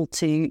able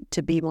to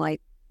be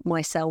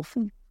myself?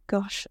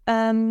 Gosh.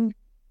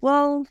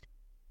 Well,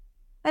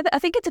 I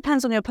think it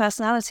depends on your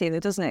personality, though,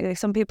 doesn't it? Like,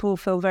 some people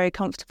feel very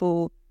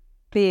comfortable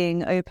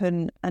being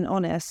open and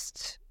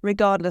honest,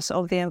 regardless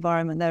of the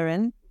environment they're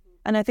in.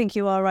 And I think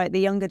you are right. The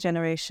younger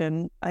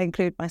generation, I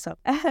include myself,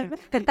 I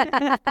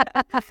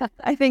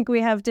think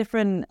we have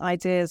different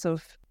ideas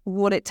of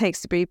what it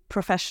takes to be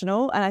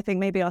professional. And I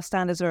think maybe our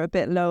standards are a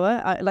bit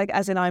lower.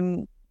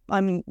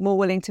 I'm more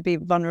willing to be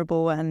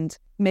vulnerable and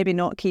maybe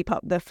not keep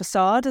up the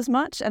facade as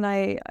much. And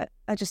I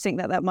just think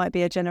that might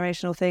be a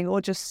generational thing,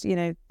 or just,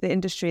 the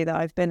industry that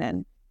I've been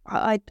in.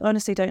 I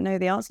honestly don't know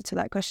the answer to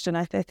that question.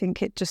 I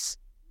think it just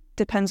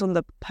depends on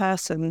the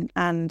person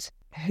and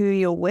who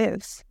you're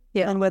with.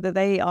 Yeah. And whether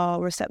they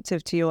are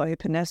receptive to your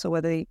openness, or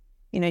whether,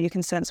 you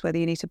can sense whether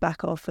you need to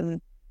back off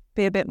and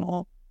be a bit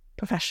more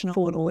professional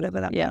or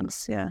whatever that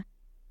means. Yeah.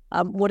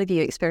 What have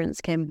you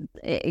experienced, Kim?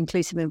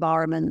 Inclusive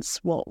environments,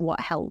 what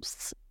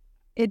helps?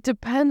 It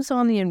depends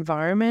on the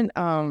environment.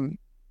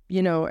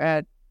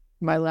 At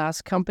my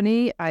last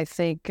company, I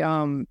think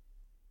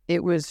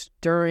it was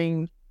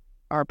during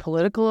our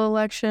political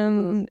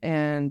election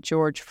and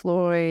George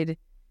Floyd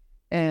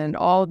and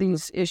all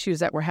these issues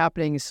that were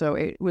happening. So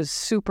it was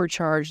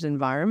supercharged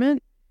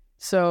environment.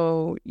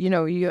 So,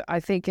 I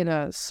think in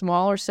a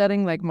smaller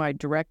setting, like my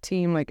direct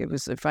team, like it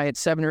was, if I had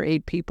 7 or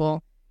 8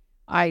 people,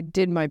 I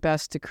did my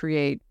best to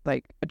create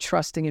like a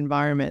trusting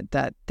environment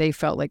that they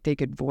felt like they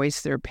could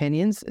voice their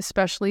opinions,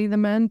 especially the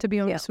men, to be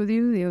honest with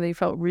you. They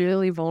felt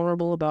really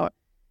vulnerable about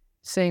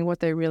saying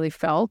what they really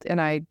felt. And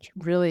I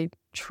really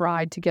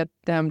tried to get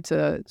them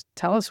to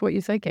tell us what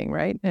you're thinking,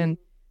 right? And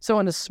so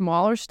on a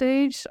smaller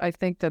stage, I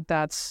think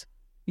that's,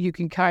 you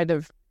can kind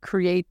of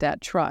create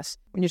that trust.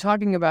 When you're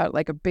talking about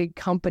like a big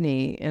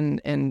company and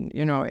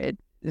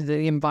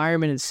the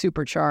environment is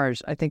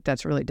supercharged, I think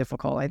that's really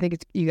difficult. I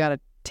think you got to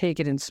take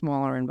it in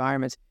smaller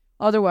environments.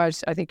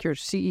 Otherwise, I think your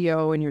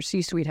CEO and your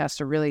C-suite has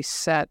to really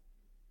set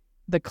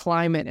the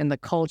climate and the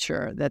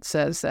culture that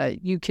says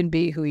that you can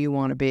be who you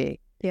want to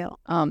be. Yeah.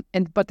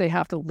 But they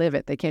have to live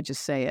it. They can't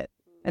just say it.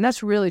 And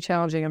that's really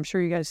challenging. I'm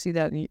sure you guys see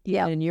that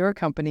in your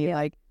company.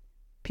 Like,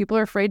 people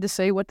are afraid to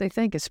say what they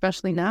think,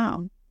 especially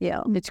now.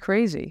 Yeah. It's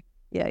crazy.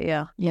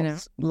 Yeah.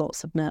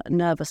 Lots of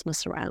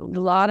nervousness around. A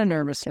lot of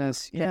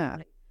nervousness. Yeah.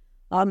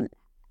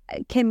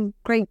 Kim,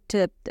 great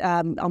to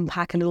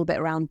unpack a little bit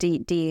around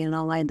D&I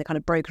and the kind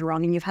of broken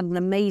rung. And you've had an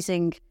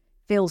amazing,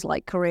 feels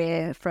like,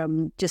 career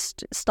from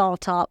just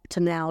startup to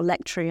now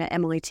lecturing at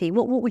MIT.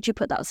 What would you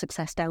put that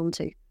success down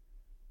to?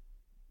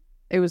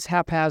 It was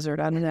haphazard.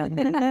 I don't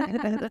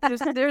know.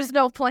 there's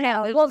no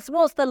plan.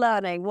 What's the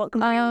learning? What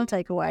can you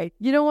take away?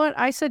 You know what?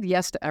 I said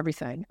yes to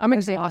everything. I'm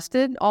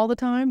exhausted all the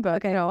time,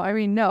 but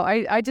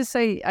I just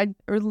say, I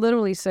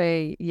literally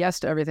say yes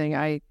to everything.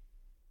 I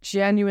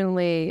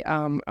genuinely,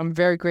 I'm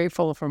very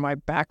grateful for my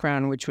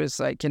background, which was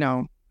like,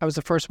 I was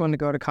the first one to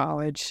go to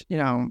college,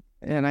 and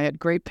I had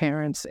great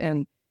parents,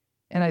 and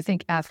I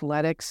think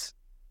athletics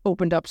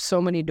opened up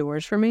so many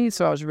doors for me.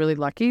 So I was really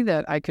lucky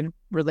that I could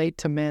relate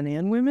to men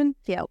and women.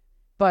 Yeah.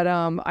 But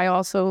I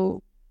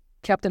also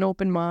kept an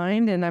open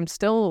mind, and I'm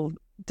still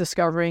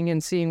discovering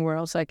and seeing where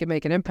else I can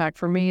make an impact.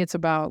 For me, it's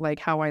about like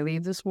how I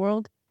leave this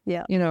world,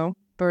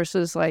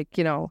 versus like,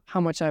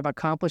 how much I've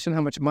accomplished and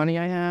how much money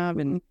I have,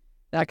 and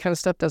that kind of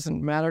stuff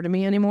doesn't matter to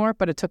me anymore.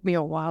 But it took me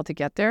a while to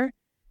get there,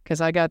 because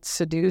I got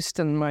seduced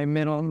in my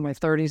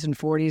 30s and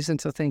 40s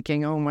into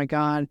thinking, oh my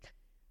God,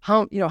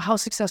 how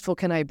successful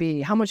can I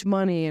be? How much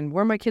money, and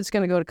where are my kids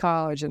going to go to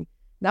college? And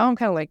now I'm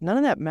kind of like, none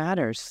of that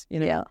matters,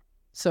 Yeah.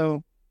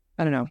 So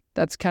I don't know.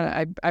 That's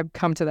kind of, I've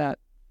come to that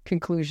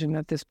conclusion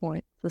at this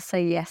point. So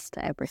say yes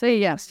to everything. Say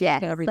yes. Yeah.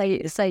 To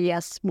everything. Say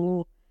yes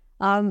more.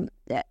 And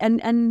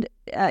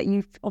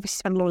you've obviously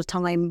spent a lot of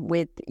time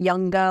with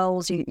young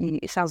girls.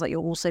 It sounds like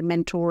you're also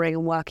mentoring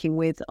and working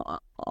with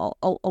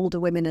older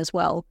women as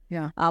well.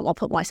 Yeah. I'll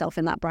put myself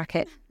in that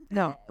bracket.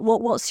 No.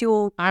 What's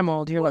your? I'm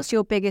old. What's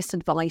your biggest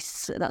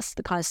advice? That's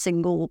the kind of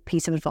single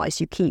piece of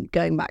advice you keep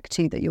going back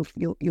to that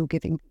you're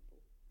giving.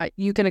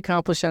 You can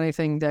accomplish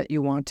anything that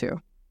you want to.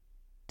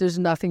 There's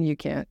nothing you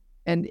can't.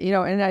 And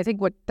and I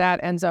think what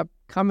that ends up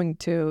coming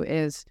to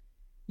is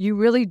you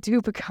really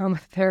do become a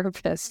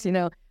therapist.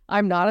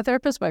 I'm not a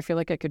therapist, but I feel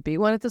like I could be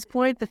one at this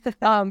point.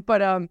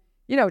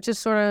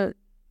 Just sort of,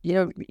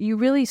 you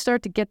really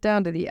start to get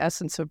down to the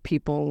essence of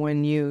people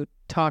when you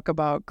talk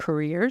about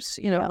careers.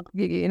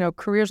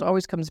 Careers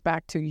always comes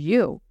back to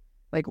you.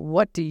 Like,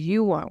 what do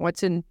you want?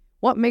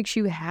 What makes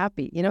you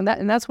happy? And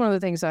that's one of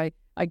the things I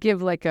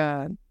give like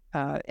a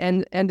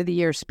end of the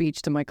year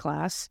speech to my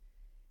class.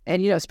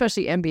 And,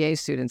 especially MBA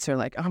students are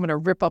like, I'm going to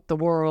rip up the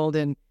world.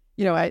 And,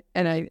 I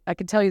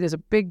can tell you there's a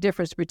big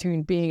difference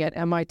between being at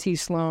MIT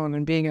Sloan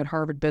and being at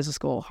Harvard Business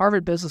School.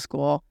 Harvard Business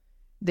School,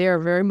 they are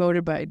very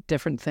motivated by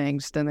different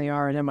things than they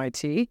are at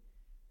MIT.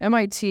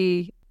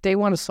 MIT, they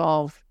want to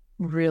solve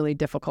really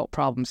difficult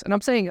problems. And I'm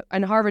saying,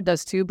 and Harvard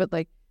does too, but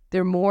like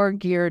they're more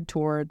geared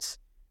towards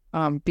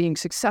being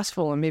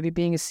successful and maybe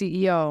being a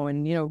CEO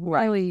and,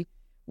 really,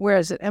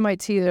 whereas at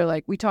MIT, they're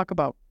like, we talk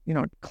about,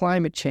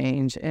 climate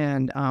change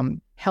and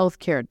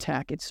healthcare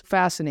tech. It's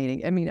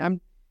fascinating. I mean,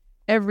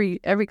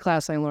 every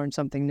class I learn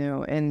something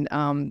new,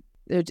 and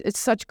it's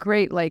such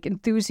great like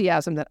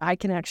enthusiasm that I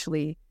can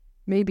actually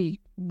maybe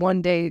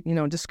one day,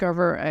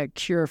 discover a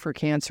cure for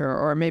cancer,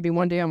 or maybe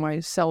one day on my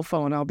cell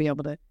phone I'll be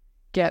able to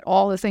get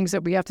all the things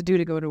that we have to do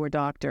to go to a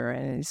doctor.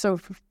 And so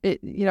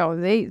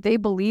they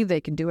believe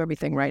they can do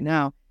everything right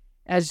now.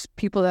 As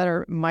people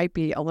that might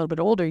be a little bit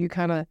older, you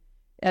kind of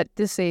at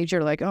this age,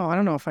 you're like, oh, I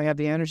don't know if I have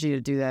the energy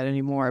to do that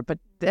anymore. But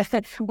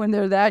when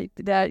they're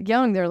that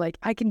young, they're like,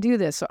 I can do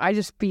this. So I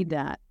just feed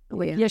that.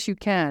 Yeah. Yes, you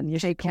can.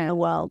 Yes, you can. The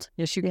world.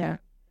 Yes, you can.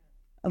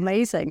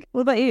 Amazing.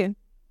 What about you?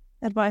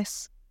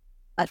 Advice?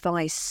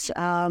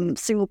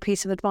 Single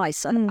piece of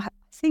advice. I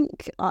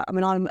think,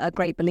 I'm a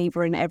great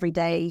believer in every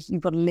day.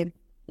 You've got to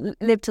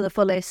live to the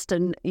fullest,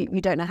 and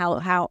you don't know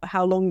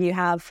how long you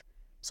have.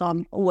 So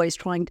I'm always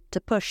trying to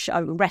push.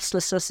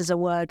 Restlessness is a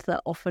word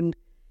that often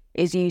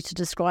is used to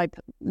describe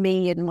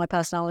me and my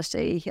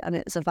personality, and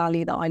it's a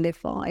value that I live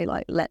by.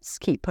 Like, let's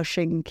keep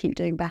pushing, keep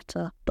doing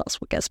better.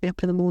 That's what gets me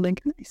up in the morning.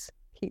 Nice.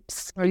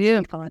 Keeps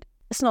me fired.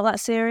 It's not that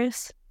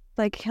serious.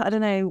 Like, I don't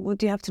know, what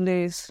do you have to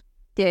lose?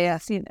 Yeah.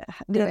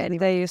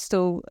 You're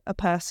still a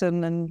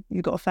person, and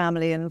you've got a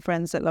family and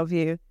friends that love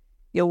you.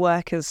 Your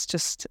work is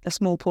just a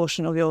small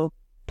portion of your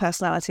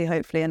personality,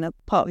 hopefully, and a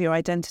part of your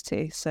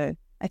identity. So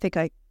I think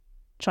I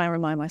try and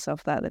remind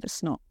myself that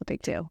it's not a big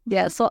deal.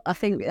 Yeah, so I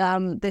think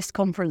this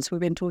conference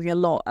we've been talking a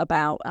lot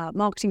about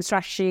marketing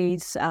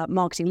strategies,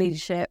 marketing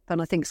leadership,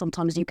 and I think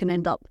sometimes it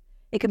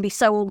can be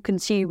so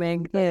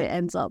all-consuming that it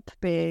ends up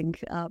being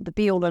the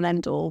be-all and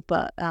end-all,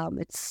 but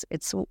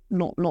it's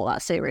not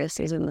that serious,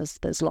 isn't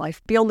there's life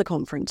beyond the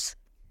conference.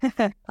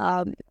 I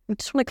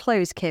just want to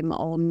close, Kim,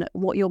 on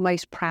what you're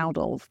most proud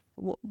of.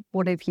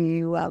 What have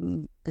you,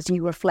 as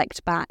you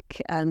reflect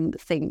back and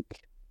think,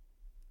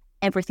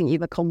 everything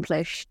you've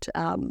accomplished,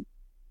 the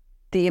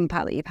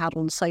impact that you've had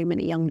on so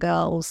many young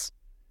girls,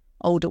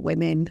 older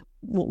women,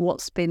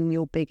 what's been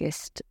your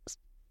biggest?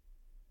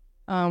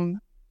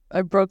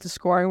 I broke the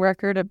scoring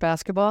record at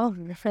basketball.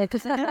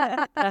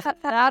 That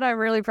I'm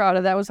really proud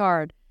of. That was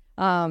hard.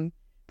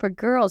 For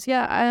girls,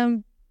 yeah,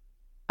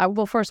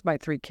 well, first my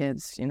 3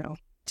 kids,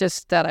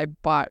 just that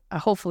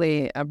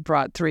hopefully I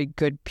brought 3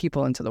 good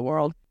people into the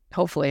world.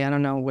 Hopefully, I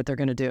don't know what they're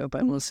going to do,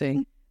 but we'll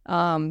see.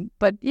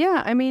 But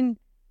yeah, I mean,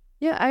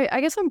 yeah,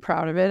 I guess I'm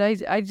proud of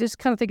it. I just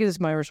kind of think it is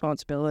my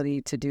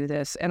responsibility to do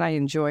this, and I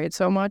enjoy it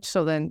so much.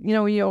 So then,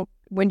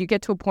 when you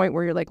get to a point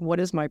where you're like,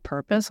 what is my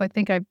purpose? I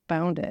think I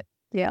found it.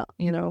 Yeah.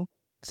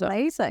 So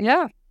amazing.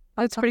 Yeah,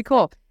 it's pretty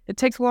cool. It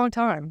takes a long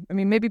time. I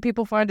mean, maybe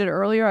people find it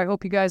earlier. I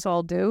hope you guys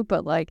all do,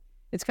 but like,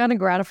 it's kind of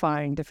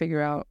gratifying to figure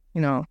out,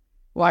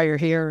 why you're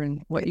here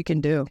and what you can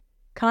do.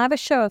 Can I have a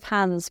show of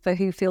hands for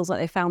who feels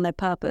like they found their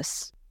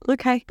purpose?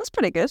 Okay, that's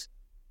pretty good.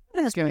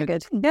 That's pretty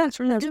good. Yeah, that's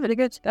pretty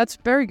good. That's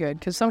very good,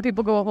 because some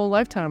people go a whole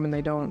lifetime and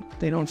they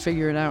don't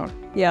figure it out.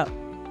 Yeah.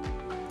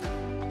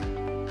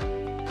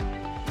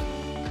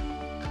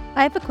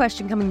 I have a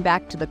question coming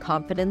back to the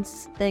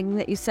confidence thing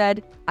that you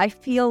said. I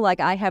feel like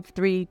I have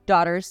 3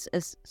 daughters,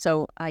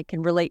 so I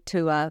can relate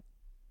to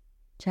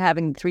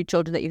having 3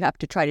 children that you have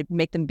to try to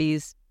make them be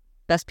as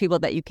best people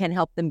that you can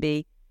help them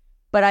be.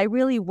 But I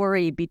really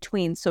worry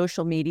between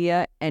social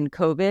media and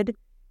COVID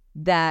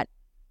that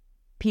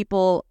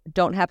people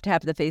don't have to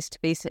have the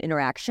face-to-face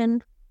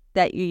interaction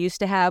that you used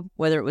to have,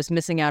 whether it was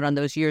missing out on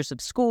those years of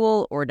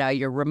school, or now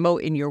you're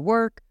remote in your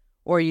work,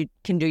 or you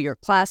can do your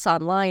class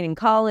online in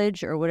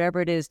college, or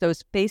whatever it is.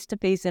 Those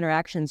face-to-face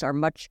interactions are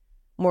much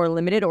more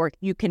limited, or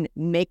you can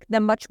make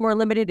them much more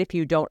limited if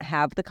you don't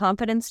have the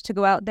confidence to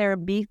go out there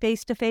and be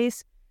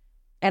face-to-face.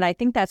 And I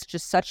think that's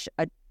just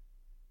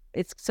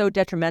it's so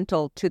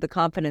detrimental to the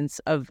confidence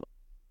of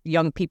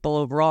young people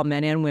overall,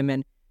 men and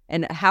women.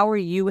 And how are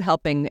you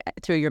helping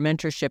through your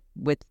mentorship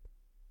with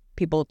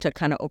people to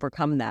kind of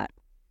overcome that?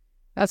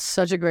 That's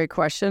such a great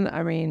question.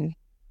 I mean,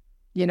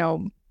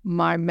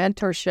 my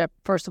mentorship,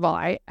 first of all,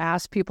 I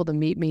ask people to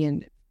meet me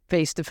in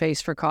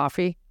face-to-face for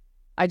coffee.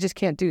 I just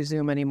can't do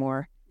Zoom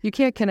anymore. You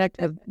can't connect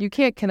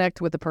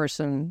with a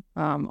person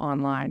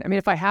online. I mean,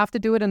 if I have to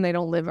do it and they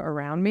don't live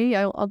around me,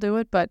 I'll do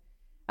it. But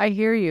I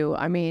hear you.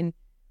 I mean,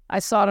 I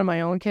saw it in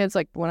my own kids.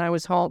 Like when I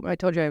was home, I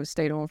told you I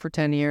stayed home for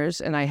 10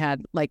 years, and I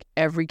had like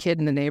every kid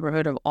in the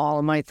neighborhood of all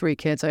of my 3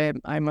 kids.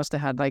 I must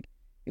have had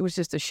it was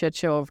just a shit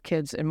show of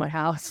kids in my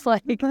house,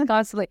 like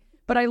constantly.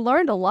 But I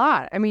learned a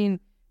lot. I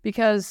mean,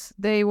 because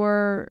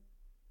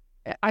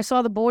I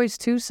saw the boys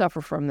too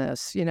suffer from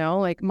this,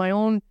 like my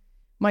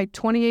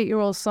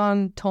 28-year-old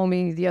son told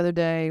me the other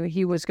day,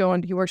 he works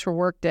for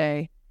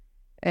Workday,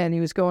 and he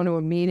was going to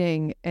a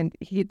meeting, and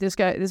this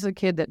is a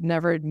kid that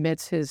never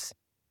admits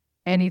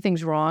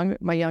anything's wrong.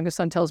 My youngest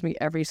son tells me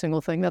every single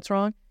thing that's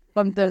wrong.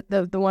 But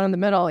the one in the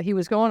middle, he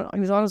was on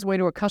his way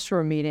to a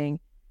customer meeting,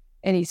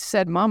 and he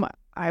said, "Mama,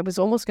 I was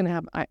almost going to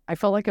have, I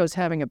felt like I was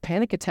having a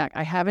panic attack.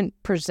 I haven't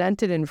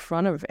presented in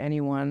front of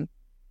anyone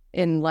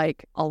in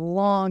like a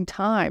long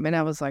time." And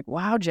I was like,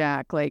 wow,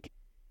 Jack, like,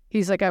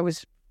 he's like, I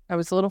was a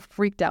little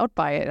freaked out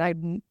by it.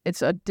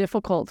 It's a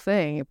difficult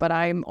thing, but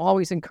I'm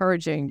always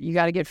encouraging, you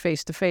got to get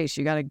face to face.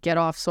 You got to get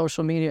off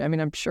social media. I mean,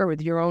 I'm sure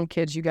with your own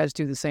kids, you guys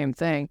do the same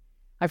thing.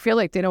 I feel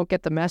like they don't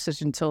get the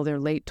message until their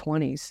late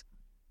 20s,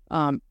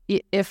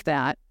 if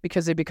that,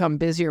 because they become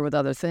busier with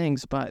other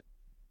things. But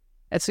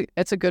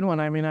it's a good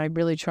one. I mean, I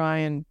really try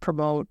and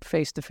promote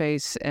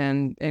face-to-face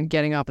and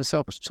getting off of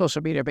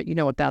social media, but you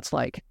know what that's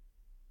like.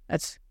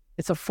 It's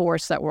a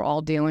force that we're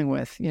all dealing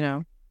with,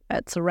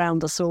 It's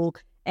around us all.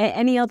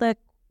 Any other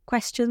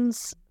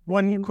questions?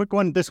 One quick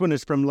one. This one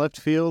is from left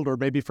field, or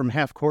maybe from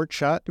half-court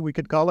shot, we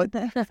could call it.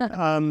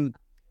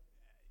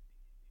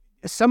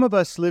 Some of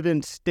us live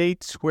in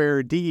states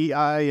where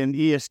DEI and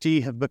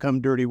ESG have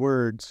become dirty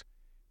words.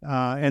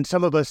 And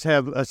some of us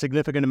have a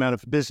significant amount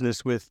of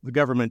business with the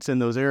governments in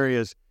those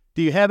areas.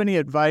 Do you have any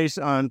advice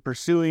on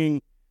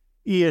pursuing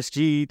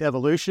ESG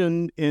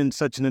evolution in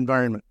such an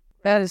environment?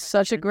 That is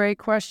such a great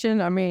question.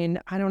 I mean,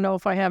 I don't know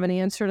if I have an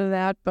answer to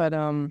that, but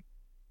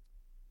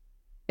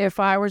if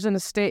I was in a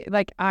state,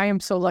 like I am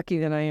so lucky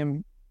that I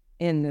am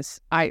in this,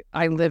 I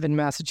live in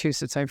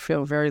Massachusetts. I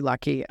feel very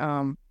lucky.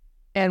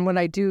 And when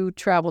I do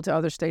travel to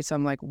other states,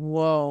 I'm like,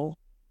 whoa,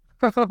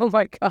 oh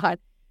my God.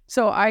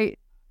 So I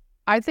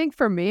think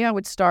for me, I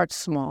would start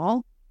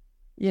small,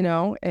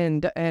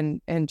 and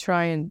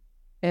try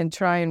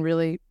and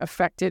really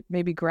affect it,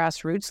 maybe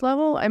grassroots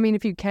level. I mean,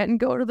 if you can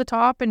go to the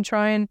top and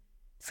try and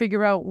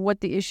figure out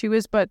what the issue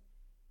is, but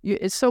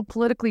it's so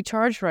politically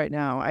charged right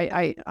now.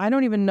 I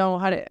don't even know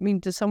how to. I mean,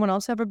 does someone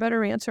else have a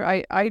better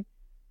answer?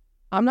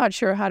 I'm not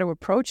sure how to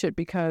approach it,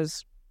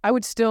 because I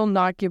would still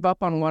not give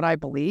up on what I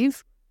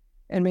believe,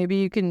 and maybe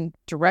you can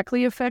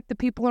directly affect the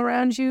people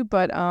around you,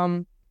 but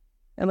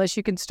unless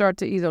you can start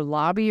to either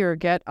lobby or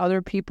get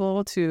other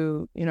people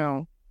to,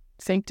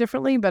 think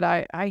differently. But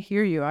I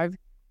hear you.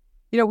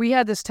 We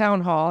had this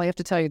town hall. I have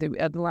to tell you that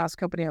at the last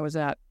company I was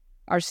at,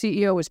 our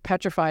CEO was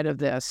petrified of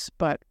this,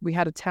 but we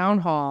had a town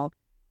hall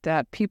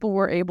that people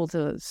were able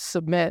to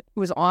submit. It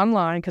was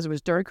online because it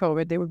was during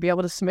COVID. They would be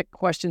able to submit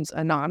questions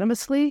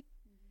anonymously.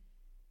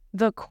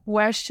 The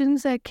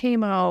questions that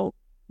came out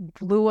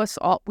blew us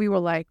all. We were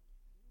like,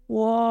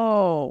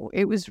 whoa.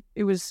 It was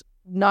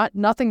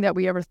nothing that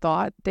we ever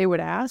thought they would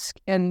ask.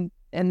 And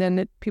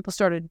then people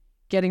started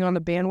getting on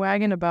the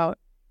bandwagon about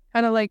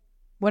kind of like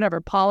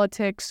whatever,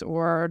 politics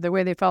or the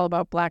way they felt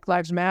about Black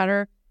Lives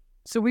Matter.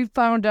 So we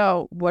found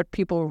out what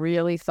people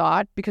really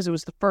thought because it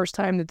was the first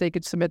time that they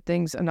could submit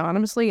things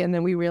anonymously. And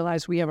then we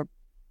realized we don't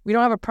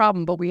have a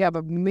problem, but we have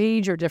a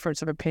major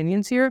difference of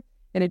opinions here.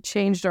 And it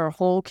changed our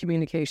whole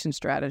communication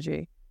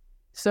strategy.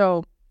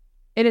 So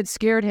it had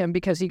scared him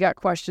because he got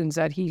questions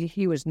that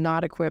he was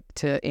not equipped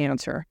to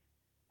answer.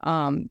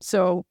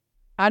 So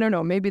I don't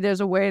know, maybe there's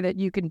a way that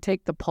you can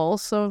take the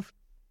pulse of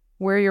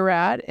where you're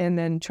at and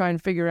then try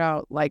and figure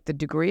out like the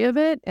degree of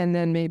it and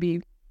then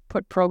maybe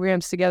put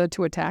programs together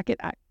to attack it.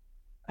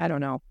 I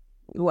don't know.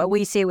 Well,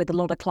 we see it with a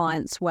lot of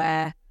clients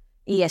where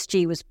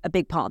ESG was a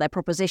big part of their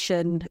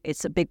proposition.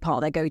 It's a big part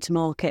of their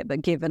go-to-market,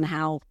 but given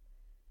how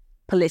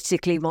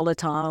politically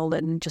volatile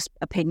and just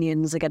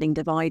opinions are getting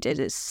divided,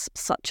 it's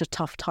such a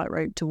tough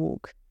tightrope to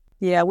walk.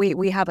 Yeah,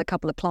 we have a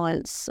couple of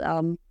clients,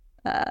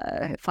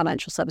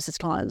 financial services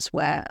clients,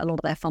 where a lot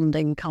of their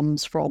funding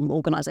comes from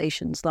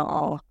organisations that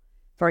are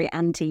very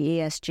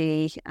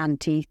anti-ESG,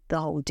 anti the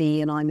whole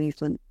D&I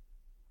movement.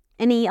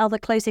 Any other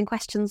closing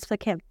questions for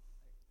Kim?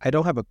 I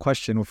don't have a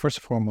question. Well, first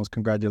and foremost,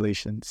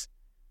 congratulations.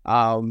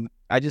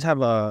 I just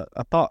have a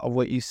thought of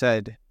what you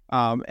said.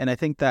 And I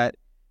think that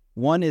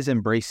one is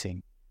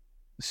embracing.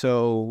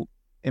 So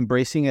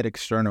embracing it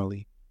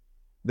externally.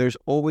 There's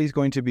always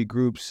going to be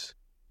groups,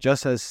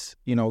 just as,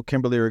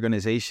 Kimberly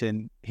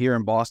organization here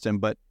in Boston,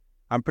 but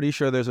I'm pretty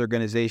sure there's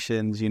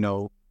organizations,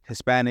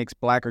 Hispanics,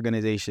 Black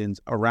organizations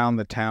around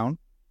the town.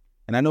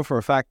 And I know for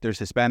a fact there's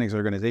Hispanics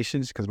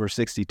organizations because we're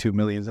 62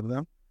 million of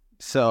them.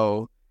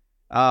 So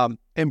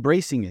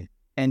embracing it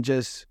and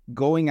just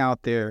going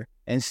out there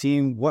and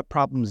seeing what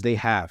problems they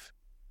have,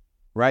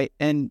 right?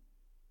 And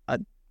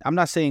I'm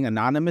not saying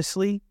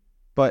anonymously,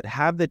 but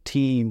have the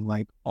team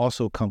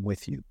also come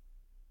with you.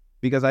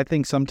 Because I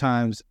think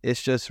sometimes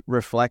it's just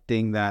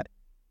reflecting that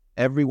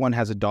everyone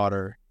has a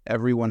daughter,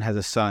 everyone has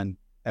a son,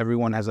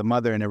 everyone has a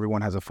mother, and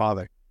everyone has a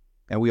father.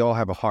 And we all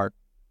have a heart.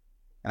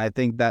 And I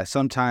think that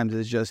sometimes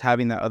it's just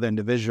having that other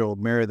individual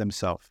mirror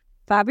themselves.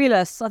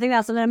 Fabulous. I think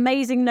that's an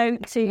amazing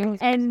note to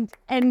end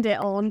it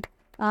on.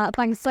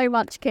 Thanks so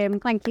much, Kim.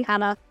 Thank you,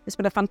 Hannah. It's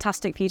been a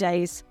fantastic few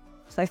days.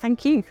 So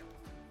thank you.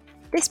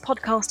 This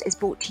podcast is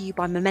brought to you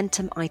by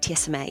Momentum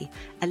ITSMA,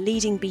 a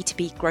leading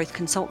B2B growth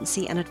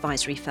consultancy and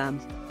advisory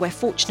firm. We're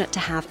fortunate to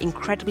have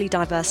incredibly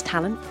diverse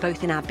talent,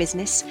 both in our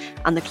business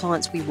and the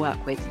clients we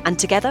work with. And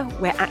together,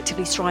 we're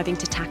actively striving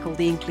to tackle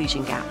the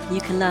inclusion gap.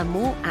 You can learn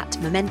more at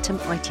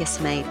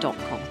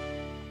momentumitsma.com.